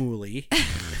is Shmooly.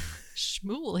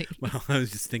 Shmooly. Well, I was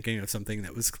just thinking of something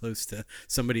that was close to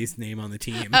somebody's name on the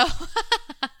team. Oh,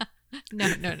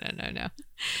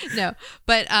 No.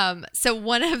 But so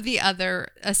one of the other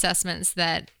assessments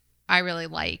that I really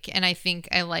like, and I think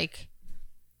I like,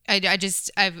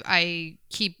 I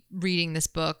keep reading this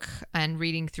book and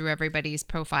reading through everybody's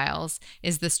profiles,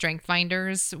 is the Strength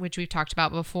Finders, which we've talked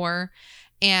about before.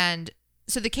 And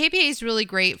so the KPA is really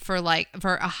great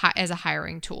as a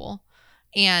hiring tool.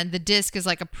 And the DISC is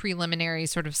like a preliminary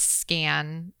sort of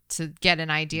scan to get an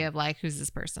idea of like, who's this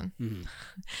person? Mm-hmm.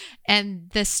 And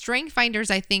the Strength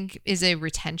Finders, I think, is a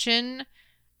retention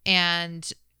and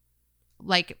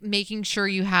like making sure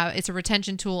it's a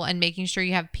retention tool and making sure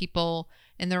you have people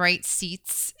in the right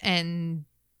seats and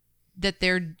that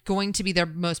they're going to be their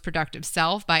most productive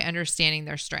self by understanding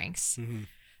their strengths. Mm-hmm.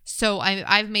 So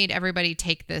I've made everybody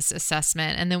take this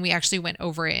assessment, and then we actually went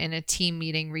over it in a team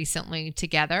meeting recently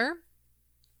together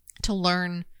to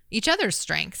learn each other's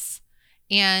strengths.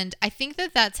 And I think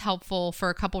that that's helpful for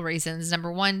a couple reasons.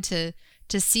 Number one, to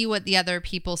see what the other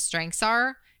people's strengths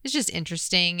are is just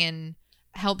interesting and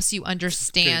helps you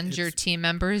understand your team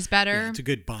members better. Yeah, it's a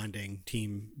good bonding,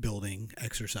 team building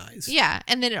exercise. Yeah.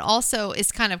 And then it also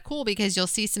is kind of cool because you'll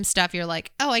see some stuff you're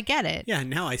like, oh, I get it. Yeah.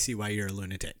 Now I see why you're a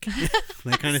lunatic.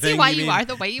 That kind of see thing. Why you are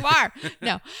the way you are.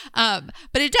 No.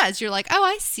 But it does. You're like, oh,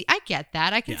 I see. I get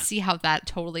that. I can see how that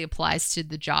totally applies to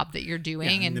the job that you're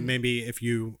doing. Yeah, and then maybe if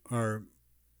you are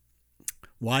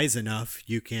wise enough,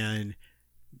 you can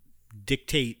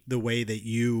dictate the way that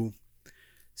you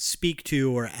speak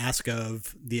to or ask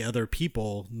of the other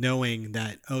people, knowing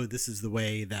that, oh, this is the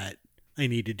way that I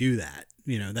need to do that.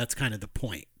 You know, that's kind of the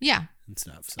point. Yeah. And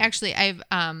stuff. So. Actually, I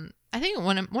think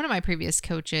one of my previous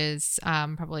coaches,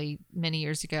 probably many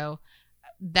years ago,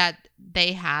 that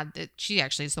they had, she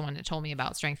actually is the one that told me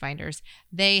about Strength Finders.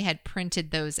 They had printed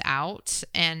those out,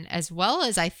 and as well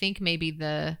as I think maybe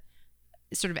the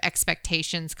sort of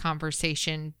expectations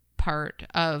conversation part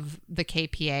of the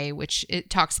KPA, which it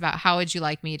talks about how would you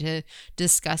like me to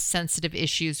discuss sensitive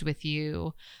issues with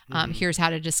you? Here's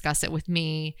how to discuss it with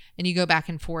me. And you go back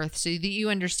and forth so that you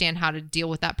understand how to deal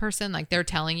with that person. Like they're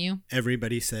telling you.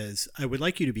 Everybody says, I would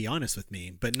like you to be honest with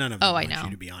me, but none of them want you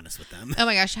to be honest with them. Oh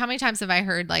my gosh. How many times have I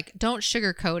heard like, don't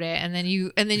sugarcoat it. And then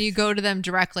you go to them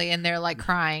directly and they're like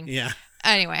crying. Yeah.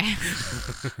 Anyway.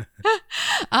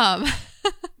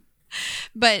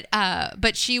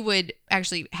 But she would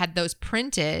actually had those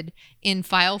printed in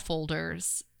file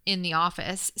folders in the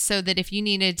office so that if you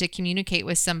needed to communicate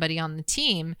with somebody on the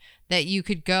team, that you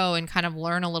could go and kind of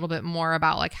learn a little bit more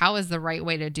about like how is the right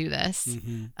way to do this,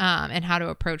 and how to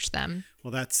approach them.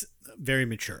 Well, that's very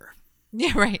mature.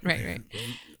 Yeah, right.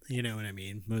 You know what I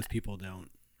mean? Most people don't.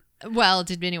 Well,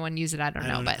 did anyone use it? I don't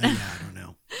know. I don't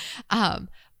know.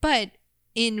 But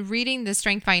in reading the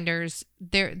Strength Finders,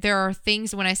 there are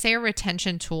things, when I say a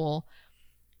retention tool,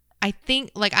 I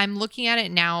think like I'm looking at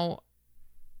it now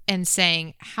and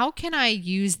saying, how can I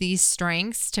use these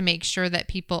strengths to make sure that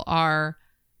people are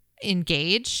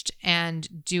engaged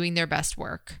and doing their best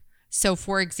work? So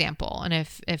for example, and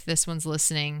if this one's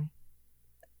listening,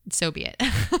 so be it.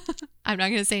 I'm not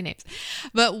going to say names,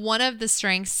 but one of the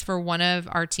strengths for one of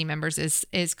our team members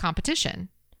is competition.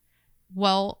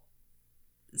 Well,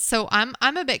 so I'm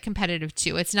a bit competitive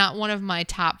too. It's not one of my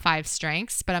top 5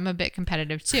 strengths, but I'm a bit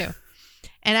competitive too.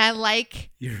 And I like...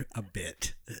 You're a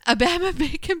bit. I'm a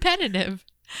bit competitive.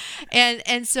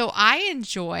 And so I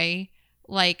enjoy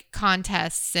like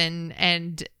contests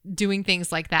and doing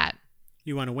things like that.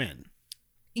 You want to win.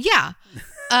 Yeah.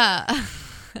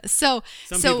 So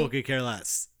people could care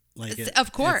less. Like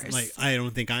of course. Like I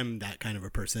don't think I'm that kind of a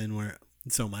person where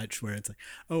it's like,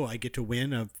 oh, I get to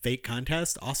win a fake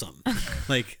contest. Awesome.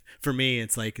 Like for me,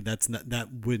 it's like that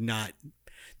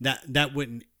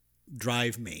wouldn't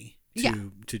drive me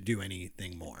to do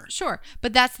anything more. Sure.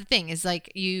 But that's the thing is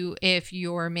like if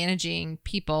you're managing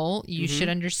people, you should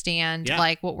understand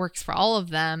like what works for all of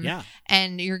them. Yeah.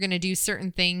 And you're going to do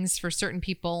certain things for certain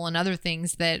people and other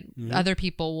things that other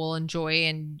people will enjoy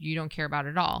and you don't care about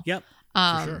at all. Yep.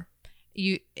 For sure.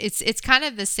 It's kind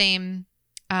of the same.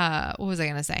 What was I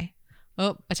going to say?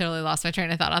 Oh, I totally lost my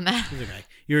train of thought on that. It's okay.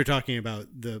 You were talking about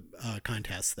the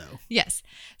contests, though. Yes.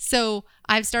 So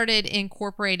I've started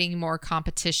incorporating more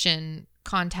competition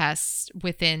contests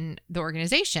within the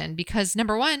organization because,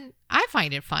 number one, I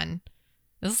find it fun.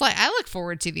 It's like I look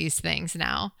forward to these things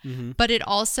now, but it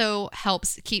also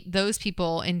helps keep those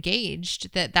people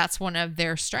engaged. That's one of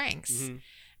their strengths.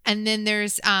 And then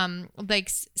there's like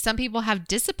some people have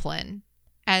discipline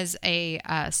as a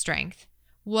strength.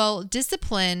 Well,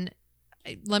 discipline,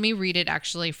 let me read it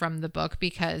actually from the book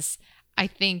because I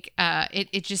think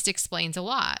it just explains a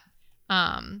lot.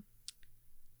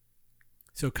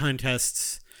 So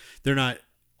contests, they're not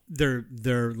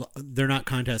they're not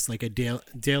contests like a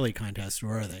daily contest,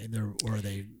 or are they? Or are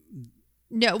they?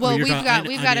 No, well, we've got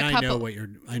a couple. I know what you're.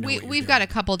 We've got a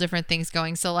couple different things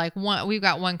going. So like we've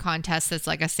got one contest that's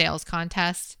like a sales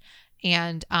contest,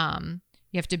 and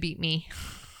you have to beat me.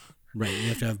 Right, you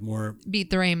have to have beat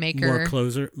the Rainmaker,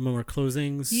 more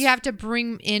closings. You have to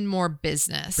bring in more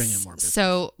business.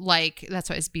 So like that's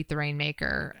why it's beat the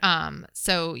Rainmaker.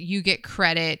 So you get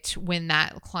credit when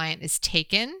that client is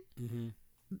taken. Mm-hmm.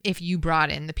 If you brought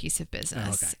in the piece of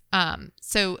business. Oh, okay.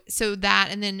 So that,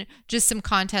 and then just some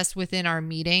contests within our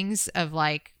meetings of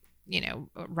like,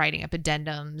 writing up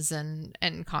addendums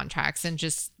and contracts and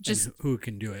just and who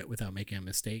can do it without making a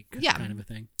mistake. Yeah. Kind of a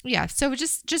thing. Yeah. So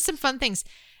just some fun things.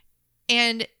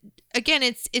 And again,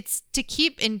 it's to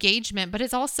keep engagement, but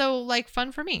it's also like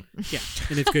fun for me. Yeah.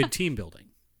 And it's good team building.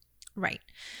 Right.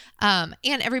 And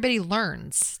everybody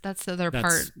learns. That's the other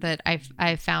part that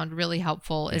I've found really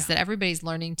helpful is that everybody's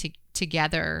learning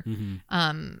together.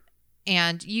 Mm-hmm.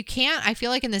 And I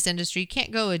feel like in this industry, you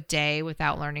can't go a day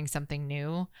without learning something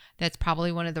new. That's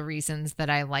probably one of the reasons that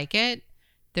I like it.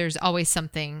 There's always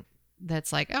something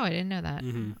that's like, oh, I didn't know that.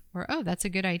 Mm-hmm. Or, oh, that's a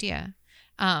good idea.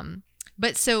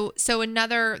 But so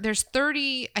there's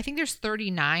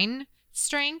 39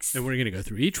 strengths. And we're going to go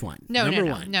through each one. No.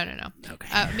 One. No.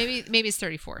 Okay. Maybe it's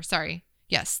 34. Sorry.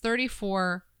 Yes,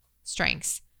 34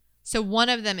 strengths. So one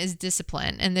of them is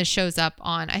discipline, and this shows up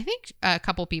on, I think, a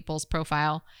couple people's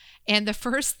profile. And the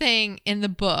first thing in the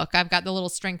book, I've got the little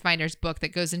Strength Finders book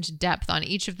that goes into depth on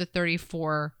each of the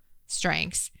 34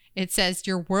 strengths. It says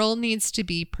your world needs to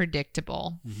be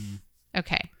predictable. Mm-hmm.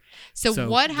 Okay. So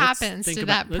what happens to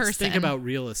that person? Let's think about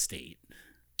real estate.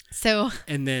 So,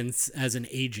 and then as an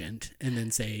agent, and then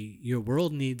say your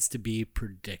world needs to be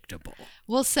predictable.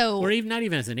 Well, or even not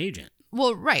even as an agent.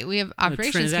 Well, right. We have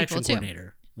operations transaction people too.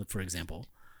 Coordinator, for example.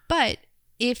 But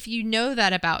if you know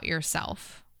that about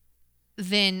yourself,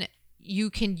 then you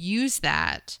can use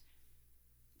that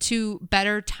to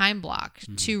better time block,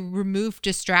 mm-hmm. to remove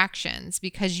distractions,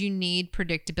 because you need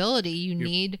predictability. You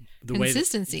need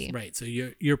consistency. Right. So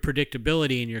your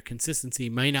predictability and your consistency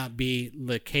might not be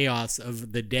the chaos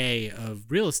of the day of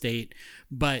real estate,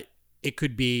 but it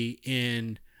could be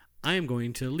in, I am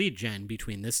going to lead gen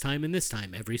between this time and this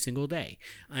time every single day.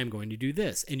 I'm going to do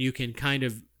this. And you can kind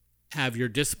of have your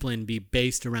discipline be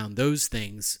based around those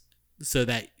things so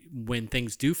that when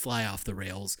things do fly off the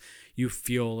rails, you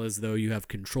feel as though you have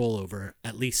control over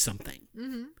at least something.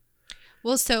 Mm-hmm.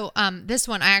 Well, so this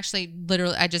one, I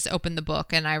just opened the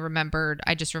book and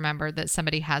I just remembered that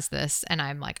somebody has this, and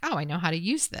I'm like, oh, I know how to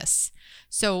use this.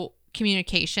 So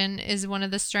communication is one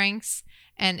of the strengths.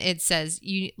 And it says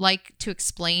you like to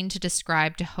explain, to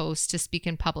describe, to host, to speak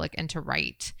in public, and to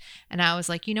write. And I was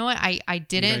like, you know what? I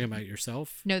didn't. You're talking about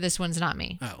yourself? No, this one's not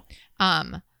me. Oh.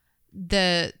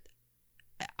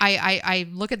 I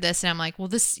look at this and I'm like, well,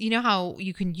 this, you know how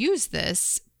you can use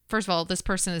this. First of all, this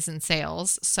person is in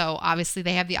sales. So obviously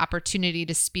they have the opportunity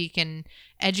to speak and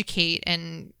educate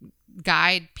and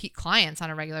guide clients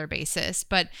on a regular basis.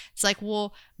 But it's like,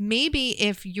 well, maybe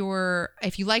if you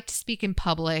like to speak in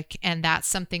public and that's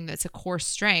something that's a core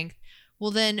strength,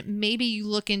 well, then maybe you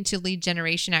look into lead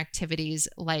generation activities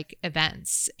like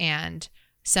events and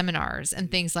seminars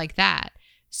and things like that.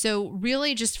 So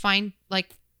really just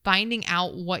finding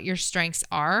out what your strengths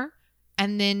are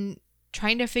and then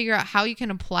trying to figure out how you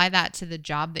can apply that to the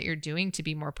job that you're doing to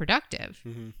be more productive.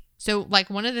 Mm-hmm. So like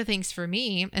one of the things for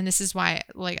me, and this is why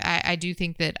I do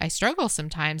think that I struggle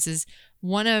sometimes, is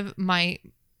one of my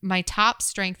top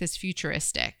strength is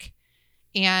futuristic.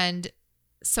 And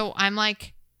so I'm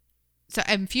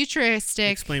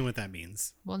futuristic. Explain what that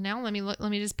means. Well, now let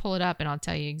me just pull it up and I'll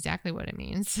tell you exactly what it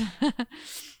means.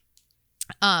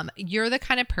 You're the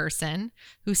kind of person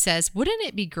who says, wouldn't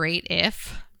it be great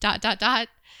if ...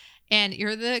 And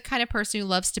you're the kind of person who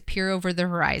loves to peer over the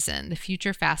horizon. The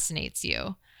future fascinates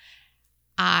you.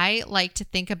 I like to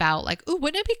think about ooh,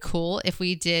 wouldn't it be cool if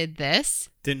we did this?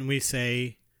 Didn't we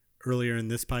say earlier in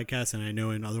this podcast, and I know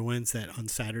in other ones, that on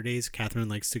Saturdays, Catherine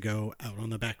likes to go out on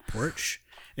the back porch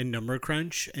and number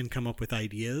crunch and come up with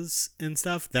ideas and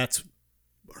stuff? That's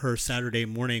her Saturday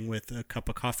morning with a cup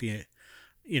of coffee,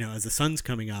 as the sun's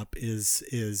coming up,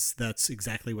 is that's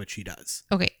exactly what she does.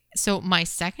 Okay. So my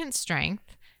second strength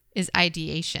is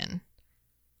ideation.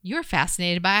 You're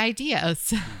fascinated by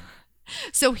ideas.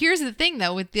 So here's the thing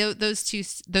though, with those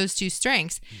two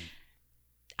strengths,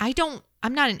 I'm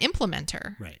not an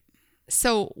implementer. Right.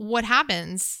 So what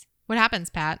happens,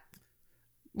 Pat?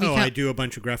 I do a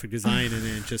bunch of graphic design and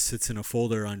then it just sits in a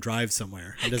folder on Drive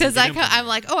somewhere. Because I'm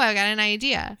like, oh, I got an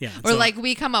idea. Yeah. Or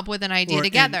we come up with an idea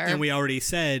together. And we already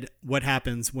said what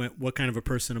happens what kind of a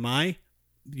person am I?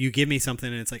 you give me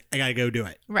something and it's like, I got to go do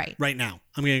it right now.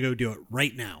 I'm going to go do it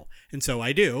right now. And so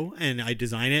I do, and I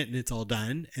design it and it's all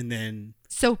done. And then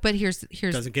but here's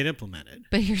doesn't get implemented.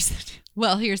 But here's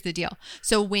the deal.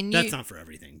 So when that's not for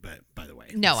everything, but by the way,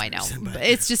 no, I know, but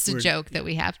it's just a joke that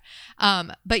we have.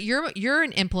 But you're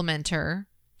an implementer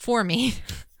for me.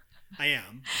 I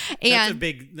am.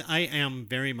 And I am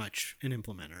very much an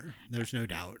implementer. There's no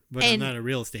doubt, but I'm not a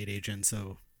real estate agent.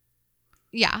 So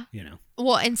yeah,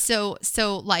 well, and so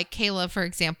like Kayla, for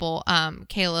example,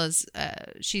 Kayla's,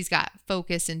 she's got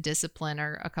focus and discipline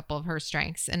are a couple of her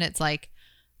strengths. And it's like,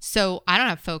 so I don't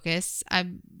have focus.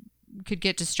 I could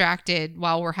get distracted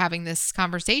while we're having this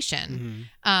conversation.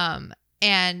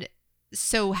 And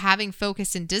so having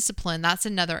focus and discipline, that's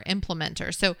another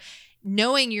implementer. So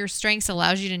knowing your strengths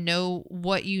allows you to know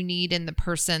what you need in the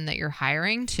person that you're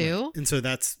hiring too. Right. And so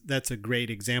that's a great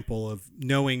example of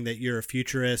knowing that you're a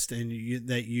futurist and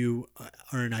that you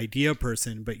are an idea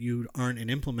person, but you aren't an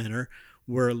implementer.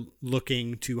 We're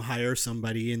looking to hire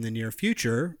somebody in the near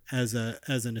future as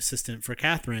an assistant for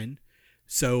Catherine.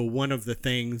 So one of the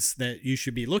things that you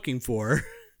should be looking for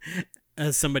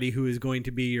as somebody who is going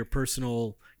to be your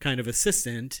personal kind of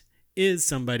assistant is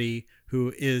somebody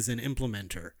who is an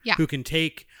implementer, who can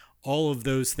take all of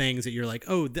those things that you're like,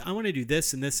 oh, I want to do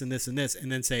this and this and this and this, and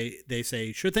then they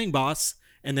say, sure thing, boss,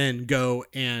 and then go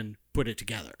and put it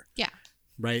together. Yeah.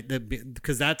 Right.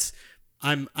 Because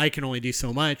I can only do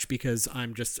so much because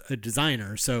I'm just a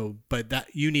designer. So, but that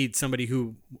you need somebody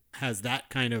who has that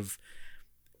kind of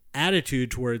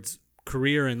attitude towards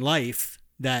career and life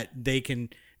that they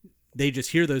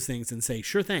just hear those things and say,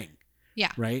 sure thing.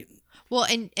 Yeah. Right. Well,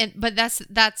 but that's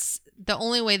the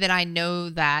only way that I know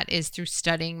that is through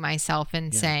studying myself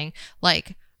and saying,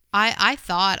 like, I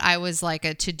thought I was like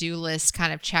a to-do list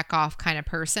kind of check off kind of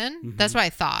person. Mm-hmm. That's what I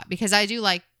thought, because I do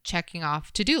like checking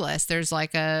off to-do lists. There's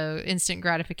like a instant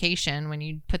gratification when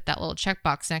you put that little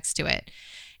checkbox next to it.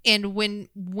 And when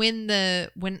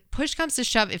push comes to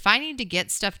shove, if I need to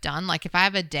get stuff done, like if I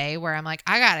have a day where I'm like,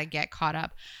 I got to get caught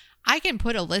up, I can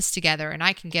put a list together and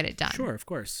I can get it done. Sure, of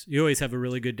course. You always have a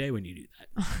really good day when you do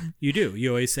that. You do. You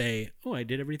always say, oh, I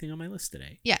did everything on my list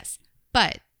today. Yes.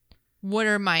 But what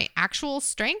are my actual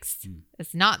strengths?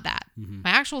 It's not that. Mm-hmm. My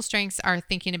actual strengths are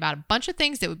thinking about a bunch of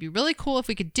things that would be really cool if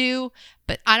we could do,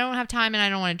 but I don't have time and I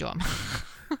don't want to do them.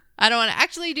 I don't want to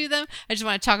actually do them. I just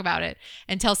want to talk about it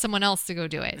and tell someone else to go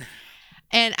do it.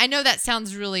 And I know that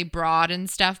sounds really broad and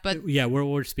stuff, but yeah,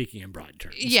 we're speaking in broad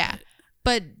terms. Yeah.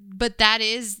 But that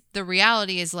is the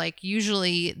reality, is like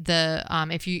usually the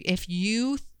if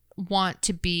you want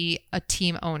to be a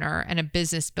team owner and a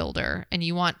business builder and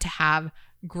you want to have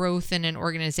growth in an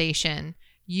organization,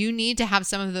 you need to have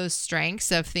some of those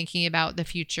strengths of thinking about the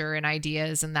future and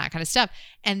ideas and that kind of stuff.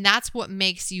 And that's what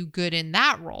makes you good in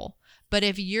that role. But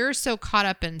if you're so caught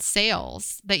up in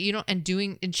sales that you don't,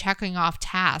 and checking off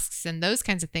tasks and those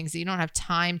kinds of things, that you don't have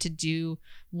time to do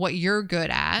what you're good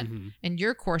at and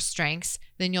your core strengths,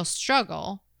 then you'll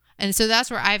struggle. And so that's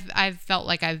where I've felt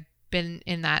like I've been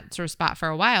in that sort of spot for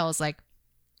a while, is like,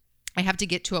 I have to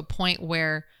get to a point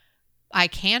where I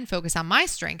can focus on my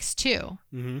strengths too.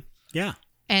 Mm-hmm. Yeah.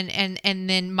 And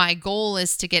then my goal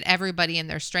is to get everybody in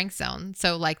their strength zone.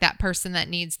 So like that person that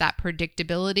needs that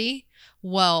predictability,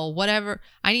 well, whatever,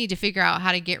 I need to figure out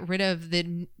how to get rid of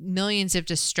the millions of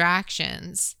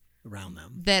distractions around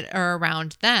them that are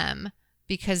around them,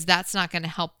 because that's not going to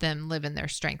help them live in their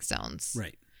strength zones.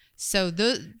 Right. So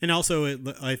and also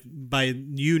by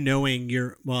you knowing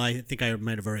I think I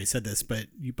might have already said this, but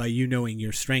by you knowing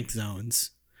your strength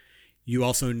zones, you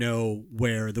also know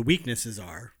where the weaknesses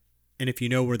are. And if you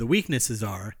know where the weaknesses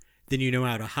are, then you know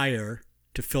how to hire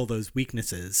to fill those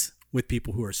weaknesses with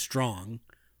people who are strong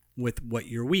with what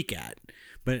you're weak at.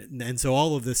 And so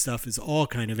all of this stuff is all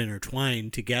kind of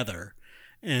intertwined together.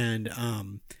 And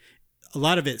a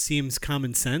lot of it seems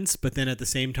common sense, but then at the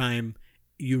same time,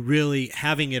 you really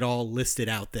having it all listed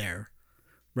out there,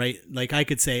 right? Like I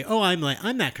could say, oh, I'm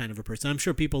that kind of a person. I'm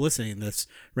sure people listening to this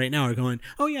right now are going,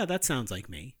 oh yeah, that sounds like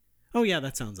me. Oh yeah,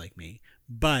 that sounds like me.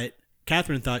 But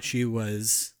Catherine thought she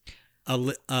was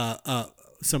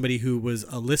somebody who was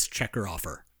a list checker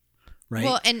offer, right?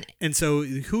 Well, and so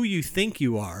who you think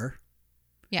you are,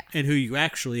 and who you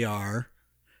actually are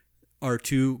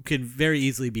could very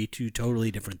easily be two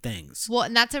totally different things. Well,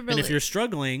 and that's and if you're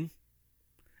struggling,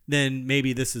 then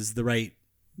maybe this is the right,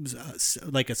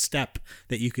 like a step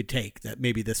that you could take, that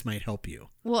maybe this might help you.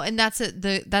 Well, and that's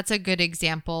a good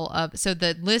example of, so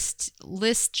the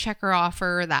list checker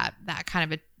offer, that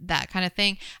kind of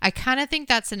thing. I kind of think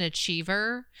that's an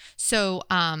achiever. So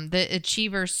the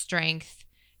achiever strength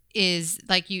is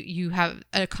like you have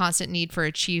a constant need for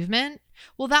achievement.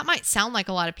 Well, that might sound like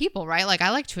a lot of people, right? Like I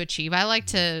like to achieve. I like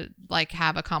to like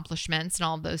have accomplishments and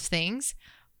all of those things,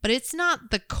 but it's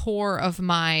not the core of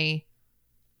my.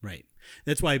 Right.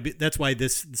 That's why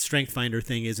this Strength Finder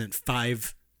thing isn't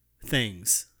 5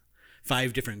 things,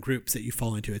 5 different groups that you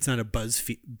fall into. It's not a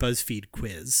BuzzFeed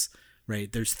quiz,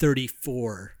 right? There's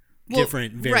 34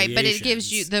 different variations. Right, but it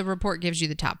gives you, the report gives you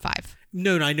the top 5.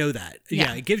 No, I know that.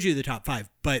 Yeah. It gives you the top 5,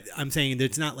 but I'm saying that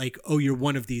it's not like, oh, you're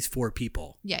one of these 4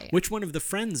 people. Yeah. Which one of the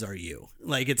friends are you?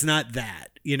 Like, it's not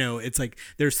that, it's like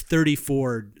there's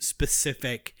 34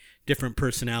 specific different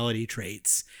personality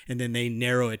traits, and then they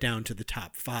narrow it down to the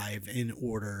top 5 in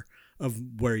order of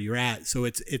where you're at. So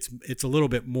it's a little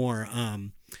bit more,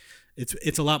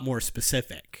 it's a lot more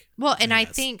specific. Well, and I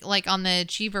think like on the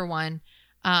achiever one,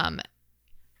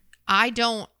 I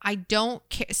don't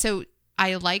care. So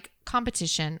I like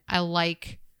competition. I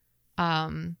like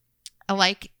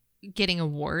getting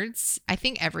awards. I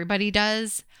think everybody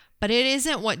does, but it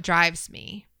isn't what drives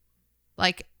me.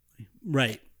 Like,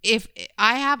 right. If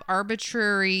I have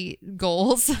arbitrary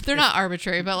goals, they're not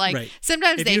arbitrary, but like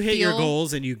sometimes if you hit your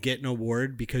goals and you get an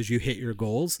award because you hit your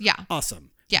goals,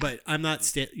 awesome. Yeah. But I'm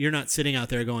not. You're not sitting out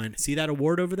there going, "See that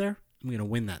award over there? I'm going to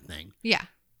win that thing." Yeah.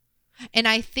 And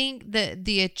I think that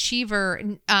the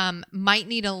achiever might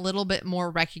need a little bit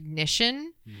more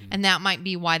recognition. And that might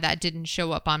be why that didn't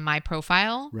show up on my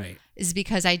profile. Right. Is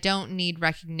because I don't need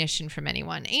recognition from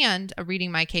anyone. And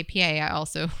reading my KPA, I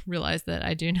also realized that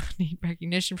I do not need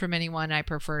recognition from anyone. I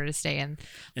prefer to stay and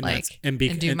do my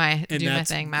thing my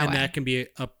way. And that can be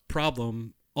a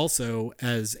problem also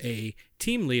as a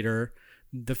team leader.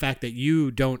 The fact that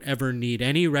you don't ever need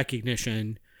any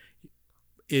recognition,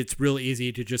 it's really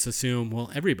easy to just assume,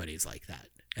 well, everybody's like that.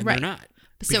 And they're not.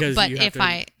 So, but if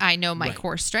I know my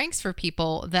core strengths for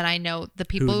people, then I know the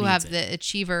people who have the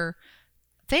achiever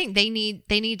thing, they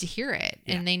need to hear it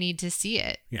and they need to see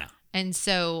it. Yeah. And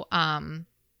so,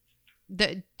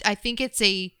 I think it's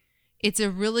a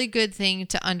really good thing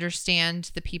to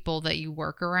understand the people that you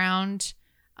work around,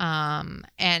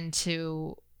 and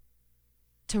to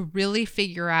really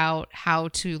figure out how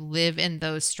to live in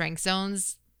those strength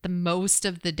zones the most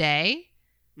of the day.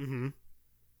 Mm-hmm.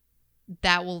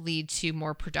 That will lead to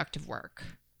more productive work.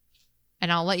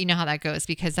 And I'll let you know how that goes,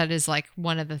 because that is like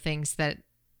one of the things that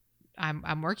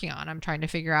I'm working on. I'm trying to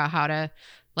figure out how to,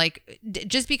 like,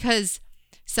 just because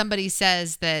somebody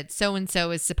says that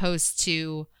so-and-so is supposed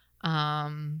to,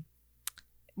 well,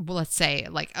 let's say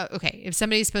like, okay, if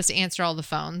somebody's supposed to answer all the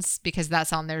phones because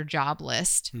that's on their job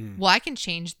list, well, I can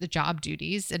change the job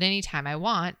duties at any time I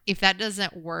want. If that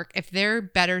doesn't work, if they're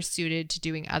better suited to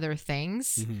doing other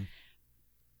things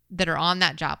that are on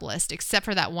that job list, except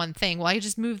for that one thing, well, I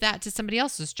just move that to somebody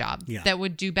else's job that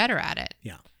would do better at it.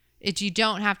 Yeah. You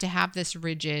don't have to have this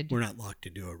rigid. We're not locked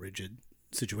into a rigid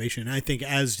situation. I think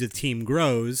as the team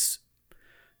grows,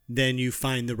 then you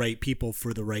find the right people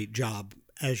for the right job.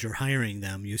 As you're hiring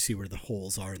them, you see where the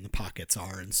holes are and the pockets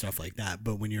are and stuff like that.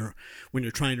 But when you're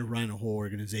trying to run a whole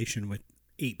organization with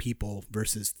 8 people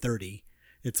versus 30,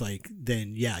 it's like,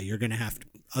 then you're going to have to,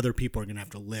 other people are going to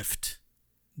have to lift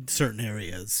certain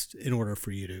areas in order for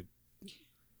you to.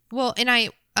 Well, and I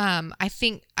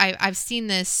think I've seen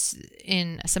this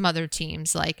in some other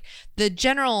teams. Like the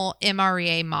general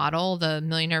MREA model, the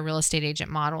Millionaire Real Estate Agent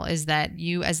model, is that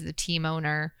you as the team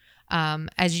owner,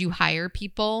 as you hire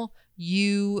people,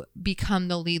 you become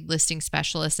the lead listing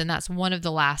specialist. And that's one of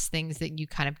the last things that you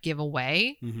kind of give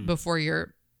away before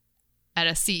you're at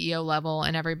a CEO level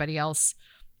and everybody else,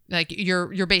 like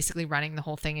you're basically running the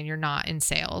whole thing and you're not in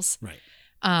sales. Right.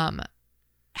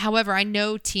 However, I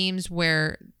know teams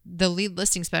where the lead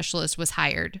listing specialist was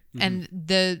hired and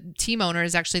the team owner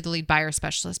is actually the lead buyer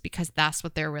specialist because that's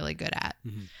what they're really good at.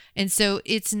 And so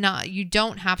it's not, you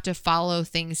don't have to follow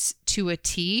things to a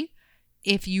T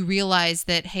if you realize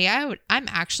that, hey, I'm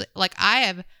actually like,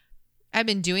 I've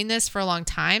been doing this for a long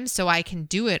time, so I can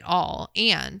do it all.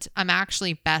 And I'm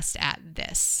actually best at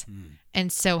this.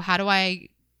 And so how do I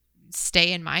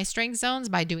stay in my strength zones?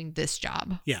 By doing this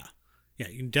job. Yeah. Yeah.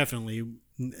 You can definitely,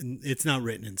 it's not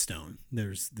written in stone.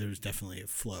 There's definitely a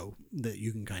flow that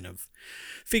you can kind of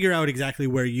figure out exactly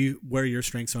where your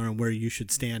strengths are and where you should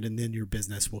stand. And then your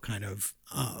business will kind of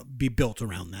be built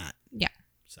around that. Yeah.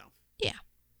 So, yeah.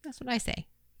 That's what I say.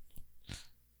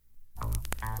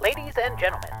 Ladies and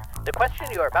gentlemen, the question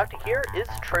you are about to hear is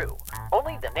true.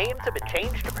 Only the names have been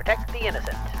changed to protect the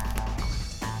innocent.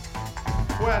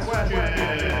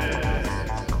 Questions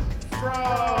from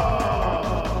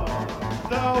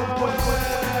the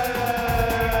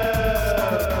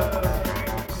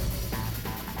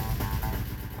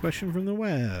web. Question from the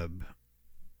web.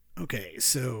 Okay,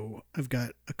 so I've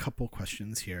got a couple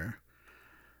questions here.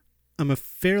 I'm a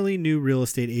fairly new real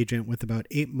estate agent with about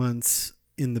 8 months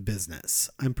in the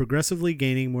business. I'm progressively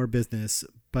gaining more business,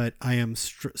 but I am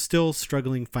still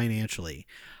struggling financially.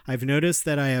 I've noticed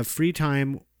that I have free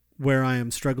time where I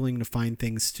am struggling to find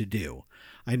things to do.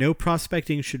 I know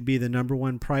prospecting should be the number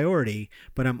one priority,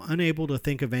 but I'm unable to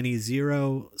think of any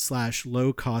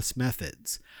zero/low cost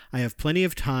methods. I have plenty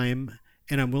of time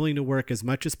and I'm willing to work as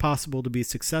much as possible to be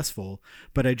successful,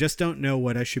 but I just don't know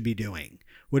what I should be doing.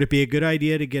 Would it be a good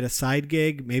idea to get a side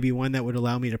gig, maybe one that would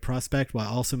allow me to prospect while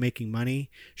also making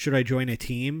money? Should I join a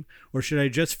team, or should I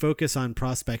just focus on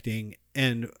prospecting,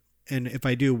 and if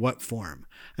I do, what form?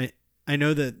 I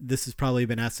know that this has probably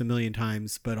been asked a million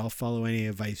times, but I'll follow any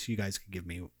advice you guys could give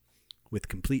me with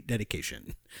complete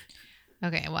dedication.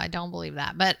 Okay, well, I don't believe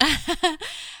that, but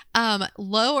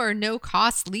low or no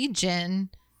cost lead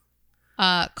gen.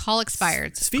 Call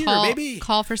expireds. Sphere, baby.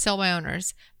 Call for sale by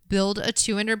owners. Build a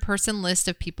 200-person list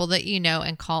of people that you know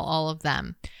and call all of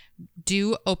them.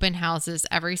 Do open houses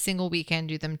every single weekend.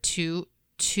 Do them two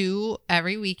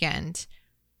every weekend.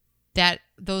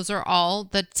 Those are all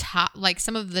the top, like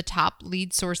some of the top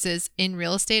lead sources in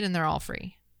real estate, and they're all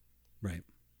free. Right.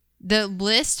 The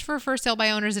list for sale by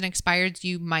owners and expireds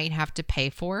you might have to pay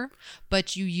for,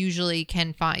 but you usually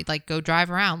can find, like, go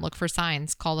drive around, look for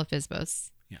signs, call the FSBOs.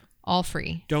 All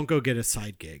free. Don't go get a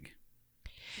side gig.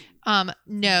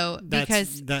 No,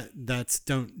 because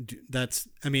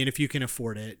I mean, if you can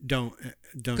afford it, don't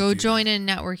go join a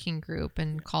networking group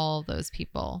and call those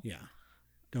people. Yeah.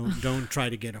 Don't try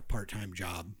to get a part-time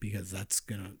job, because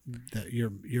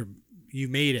you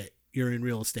made it. You're in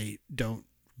real estate. Don't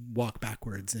walk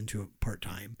backwards into a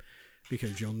part-time,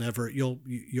 because it'll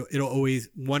always,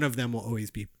 one of them will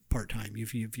always be part-time.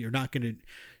 If you're not going to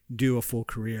do a full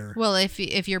career. Well,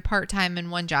 if you're part-time in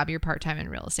one job, you're part-time in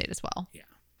real estate as well. Yeah.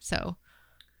 So,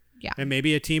 yeah. And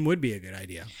maybe a team would be a good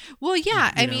idea. Well,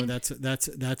 yeah. I mean, that's.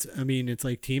 I mean, it's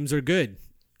like, teams are good.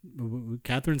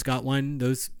 Catherine's got one.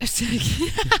 Those. if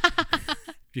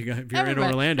you're in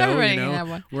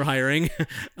Orlando, we're hiring.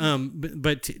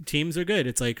 But teams are good.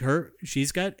 It's like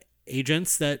she's got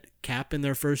agents that cap in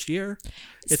their first year.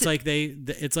 It's like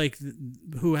it's like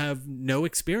who have no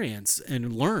experience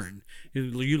and learn.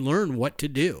 You learn what to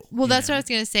do. Well, that's what I was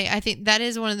going to say. I think that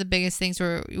is one of the biggest things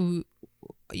where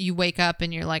you wake up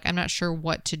and you're like, I'm not sure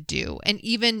what to do. And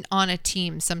even on a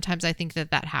team, sometimes I think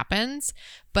that happens.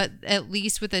 But at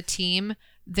least with a team,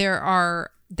 there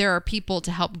are people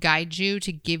to help guide you,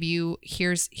 to give you,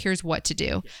 here's what to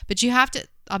do. But you have to,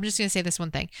 I'm just going to say this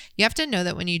one thing. You have to know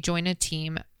that when you join a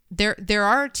team, there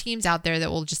are teams out there that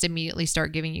will just immediately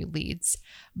start giving you leads.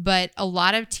 But a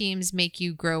lot of teams make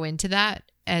you grow into that.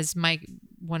 As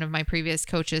one of my previous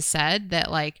coaches said,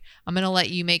 that, like, I'm going to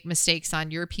let you make mistakes on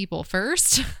your people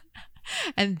first,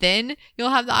 and then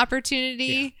you'll have the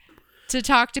opportunity to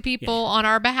talk to people on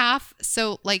our behalf.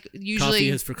 So, like, usually coffee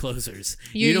is for closers.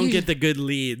 You don't get the good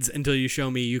leads until you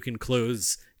show me you can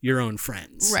close your own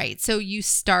friends. Right. So you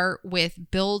start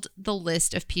with build the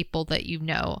list of people that you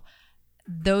know.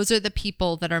 Those are the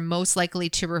people that are most likely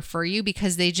to refer you,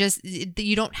 because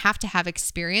you don't have to have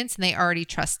experience and they already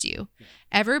trust you.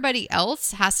 Everybody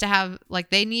else has to have, like,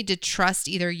 they need to trust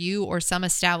either you or some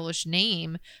established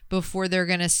name before they're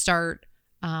going to start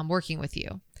working with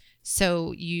you.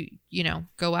 So you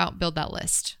go out, build that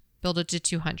list, build it to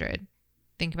 200.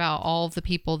 Think about all of the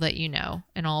people that you know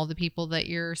and all the people that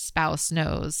your spouse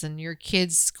knows and your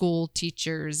kids' school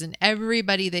teachers and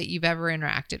everybody that you've ever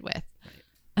interacted with.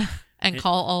 Right. And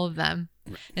call all of them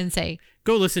and say,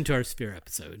 go listen to our Sphere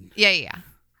episode. Yeah.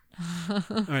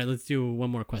 All right, let's do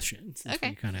one more question. Okay.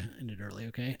 We kind of ended early,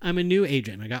 okay? I'm a new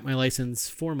agent. I got my license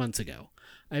 4 months ago.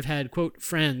 I've had, quote,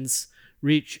 friends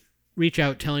reach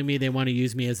out telling me they want to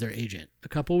use me as their agent. A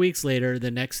couple weeks later, the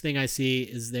next thing I see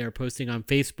is they're posting on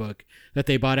Facebook that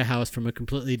they bought a house from a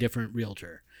completely different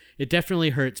realtor. It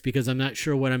definitely hurts because I'm not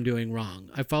sure what I'm doing wrong.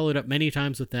 I've followed up many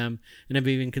times with them and have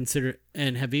even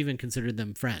considered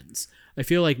them friends. I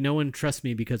feel like no one trusts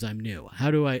me because I'm new.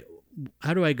 How do I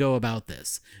go about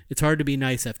this? It's hard to be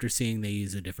nice after seeing they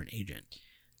use a different agent.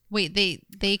 Wait,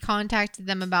 they contacted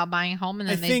them about buying a home, and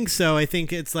then I think so. I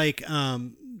think it's like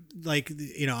I'm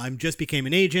just became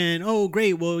an agent. Oh,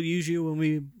 great. We'll use you when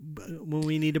we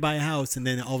need to buy a house. And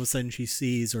then all of a sudden she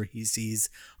sees, or he sees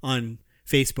on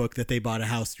Facebook, that they bought a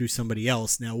house through somebody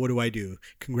else. Now, what do I do?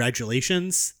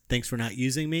 Congratulations. Thanks for not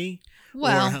using me.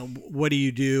 Well, what do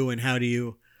you do, and how do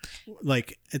you,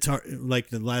 like, it's hard. Like,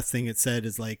 the last thing it said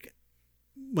is like,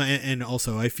 and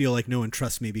also I feel like no one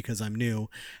trusts me because I'm new.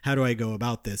 How do I go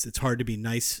about this? It's hard to be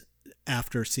nice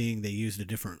after seeing they used a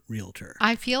different realtor.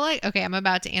 I feel like, okay, I'm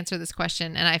about to answer this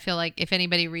question. And I feel like if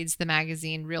anybody reads the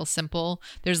magazine Real Simple,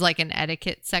 there's like an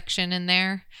etiquette section in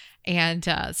there. And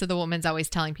so the woman's always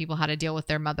telling people how to deal with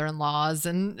their mother-in-laws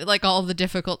and like all the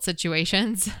difficult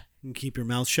situations. And keep your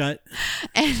mouth shut.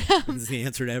 And That's the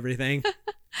answer to everything.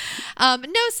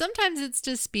 no, sometimes it's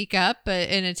to speak up, but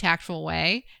in a tactful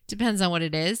way. Depends on what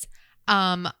it is.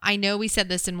 I know we said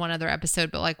this in one other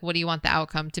episode, but like, what do you want the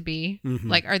outcome to be? Mhm.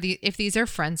 Like, if these are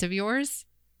friends of yours,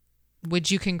 would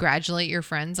you congratulate your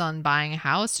friends on buying a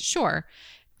house? Sure.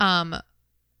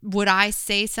 Would I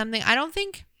say something? I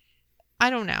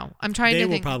don't know. I'm trying They to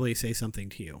will think. probably say something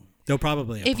to you. They'll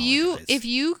probably If apologize.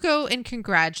 you go and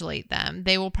congratulate them,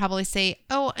 they will probably say,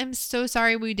 "Oh, I'm so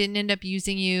sorry we didn't end up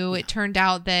using you. It turned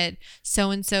out that so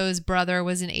and so's brother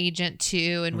was an agent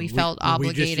too, and we felt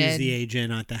obligated." We just used the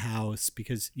agent at the house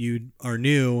because you are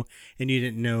new and you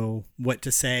didn't know what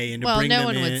to say and to Well, bring no them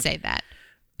one in. would say that,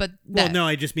 but Well, that- no,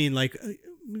 I just mean like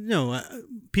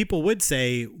people would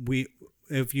say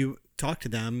if you talk to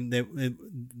them that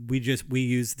we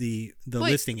use the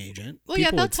listing agent. Well, yeah,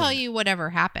 People they'll would say tell that. you whatever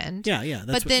happened. Yeah.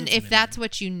 But then if that's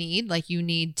what you need, like you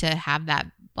need to have that,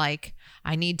 like,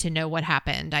 I need to know what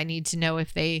happened. I need to know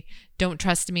if they don't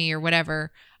trust me or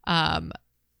whatever.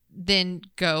 Then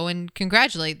go and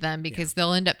congratulate them because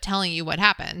they'll end up telling you what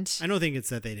happened. I don't think it's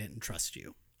that they didn't trust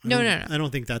you. No. I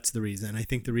don't think that's the reason. I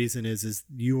think the reason is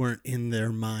you weren't in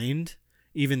their mind,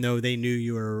 even though they knew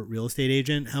you were a real estate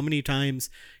agent. How many times,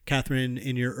 Catherine,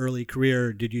 in your early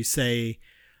career, did you say,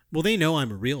 well, they know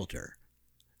I'm a realtor,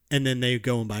 and then they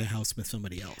go and buy a house with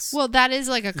somebody else? Well, that is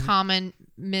like a common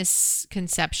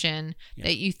misconception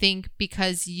that you think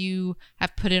because you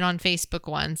have put it on Facebook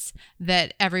once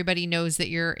that everybody knows that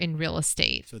you're in real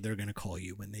estate. So they're going to call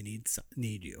you when they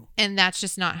need you. And that's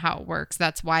just not how it works.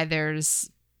 That's why there's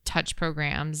touch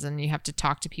programs and you have to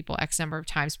talk to people X number of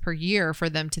times per year for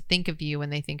them to think of you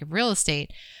when they think of real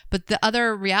estate. But the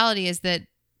other reality is that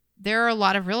there are a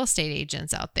lot of real estate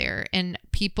agents out there, and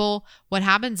people, what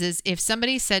happens is if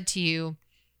somebody said to you,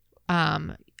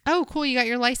 oh, cool, you got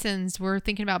your license, we're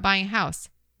thinking about buying a house.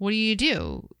 What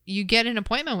do? You get an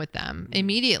appointment with them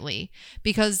immediately,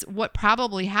 because what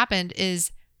probably happened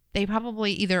is they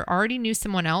probably either already knew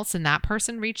someone else and that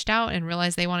person reached out and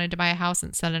realized they wanted to buy a house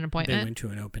and set an They appointment. went to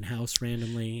an open house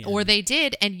randomly. Or they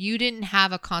did, and you didn't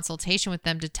have a consultation with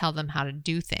them to tell them how to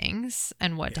do things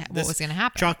and what was going to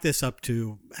happen. Chalk this up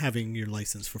to having your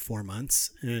license for 4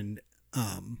 months and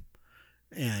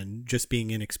just being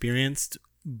inexperienced,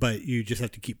 but you just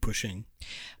have to keep pushing.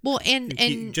 Well,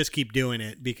 and just keep doing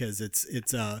it because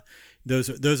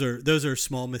those are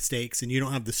small mistakes, and you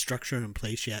don't have the structure in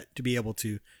place yet to be able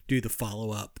to do the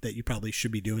follow up that you probably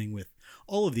should be doing with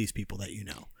all of these people that you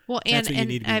know. Well, That's what you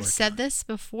need to be I've working said on. this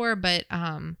before, but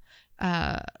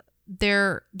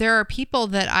there are people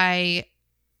that I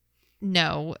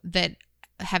know that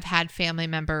have had family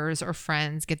members or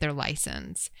friends get their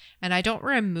license, and I don't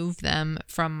remove them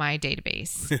from my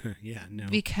database. Yeah, no.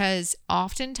 Because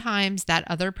oftentimes that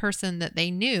other person that they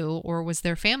knew or was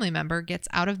their family member gets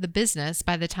out of the business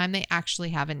by the time they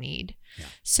actually have a need. Yeah.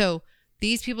 So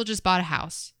these people just bought a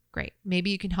house. Great. Maybe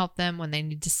you can help them when they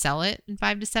need to sell it in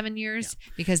 5 to 7 years,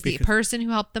 because the person who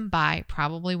helped them buy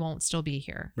probably won't still be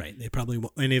here. Right. They probably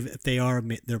won't. And if they are,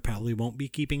 they probably won't be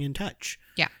keeping in touch.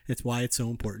 Yeah. It's why it's so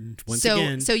important. Once So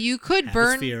again, you could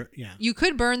burn yeah. you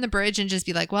could burn the bridge and just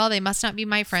be like, well, they must not be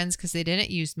my friends because they didn't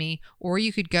use me. Or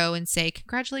you could go and say,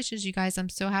 congratulations, you guys. I'm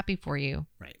so happy for you.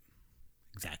 Right.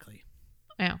 Exactly.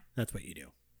 Yeah. That's what you do.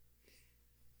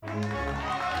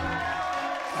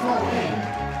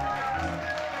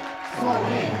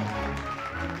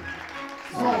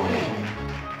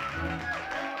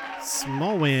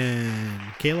 Small win.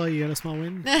 Kayla, you got a small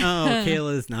win? Oh,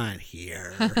 Kayla's not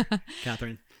here.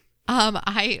 Catherine.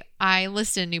 I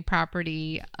listed a new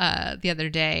property the other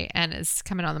day, and it's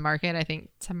coming on the market, I think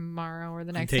tomorrow or the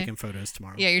I'm next taking day. photos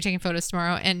tomorrow. Yeah, you're taking photos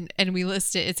tomorrow, and we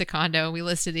listed, it's a condo. We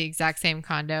listed the exact same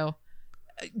condo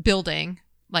building.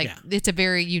 Like, it's a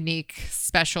very unique,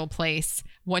 special place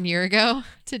 1 year ago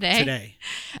today.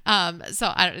 So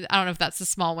I don't know if that's a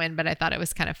small win, but I thought it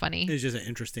was kind of funny. It's just an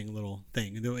interesting little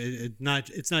thing. It's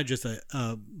not just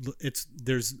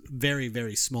there's very,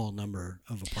 very small number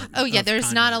of apartments. Oh yeah,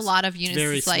 there's not a lot of units.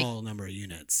 Very it's like small number of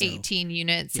units. So. 18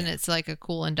 units, and Yeah. it's like a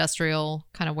cool industrial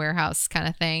kind of warehouse kind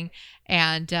of thing.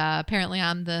 And apparently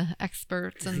I'm the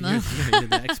expert in the... You're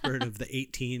the expert of the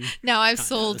 18. Now I've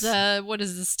condos. sold, what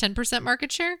is this, 10%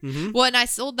 market share? Mhm. Well, and I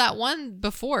sold that one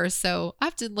before, so I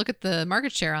have to look at the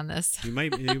market share on this. You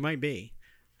might be.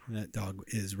 That dog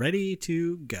is ready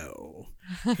to go.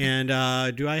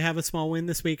 And do I have a small win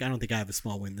this week? I don't think I have a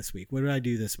small win this week. What did I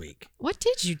do this week? What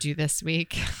did you do this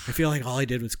week? I feel like all I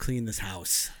did was clean this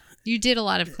house. You did a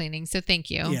lot of cleaning, so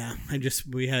thank you. Yeah,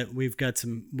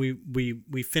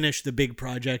 we finished the big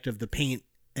project of the paint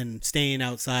and staying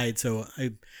outside. So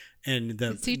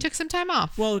you took some time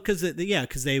off. Well, because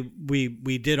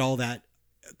we did all that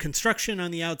construction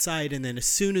on the outside, and then as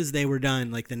soon as they were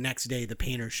done, like the next day, the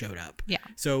painter showed up. Yeah.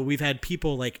 So we've had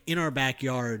people like in our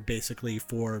backyard basically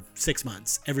for 6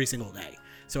 months every single day.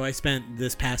 So I spent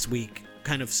this past week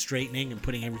kind of straightening and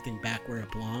putting everything back where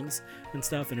it belongs and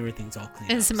stuff, and everything's all clean.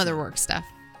 And some other work stuff.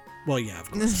 Well, yeah, of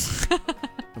course.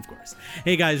 Of course.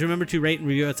 Hey, guys, remember to rate and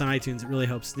review us on iTunes. It really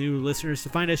helps new listeners to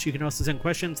find us. You can also send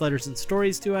questions, letters, and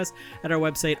stories to us at our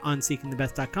website on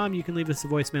seekingthebest.com. You can leave us a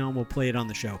voicemail, and we'll play it on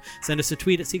the show. Send us a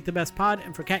tweet at seekthebestpod.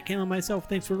 And for Kat, Kayla, and myself,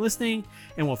 thanks for listening,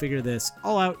 and we'll figure this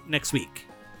all out next week.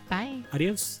 Bye.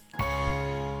 Adios.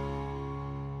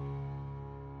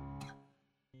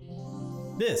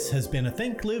 This has been a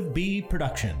Think Live Be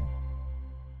production.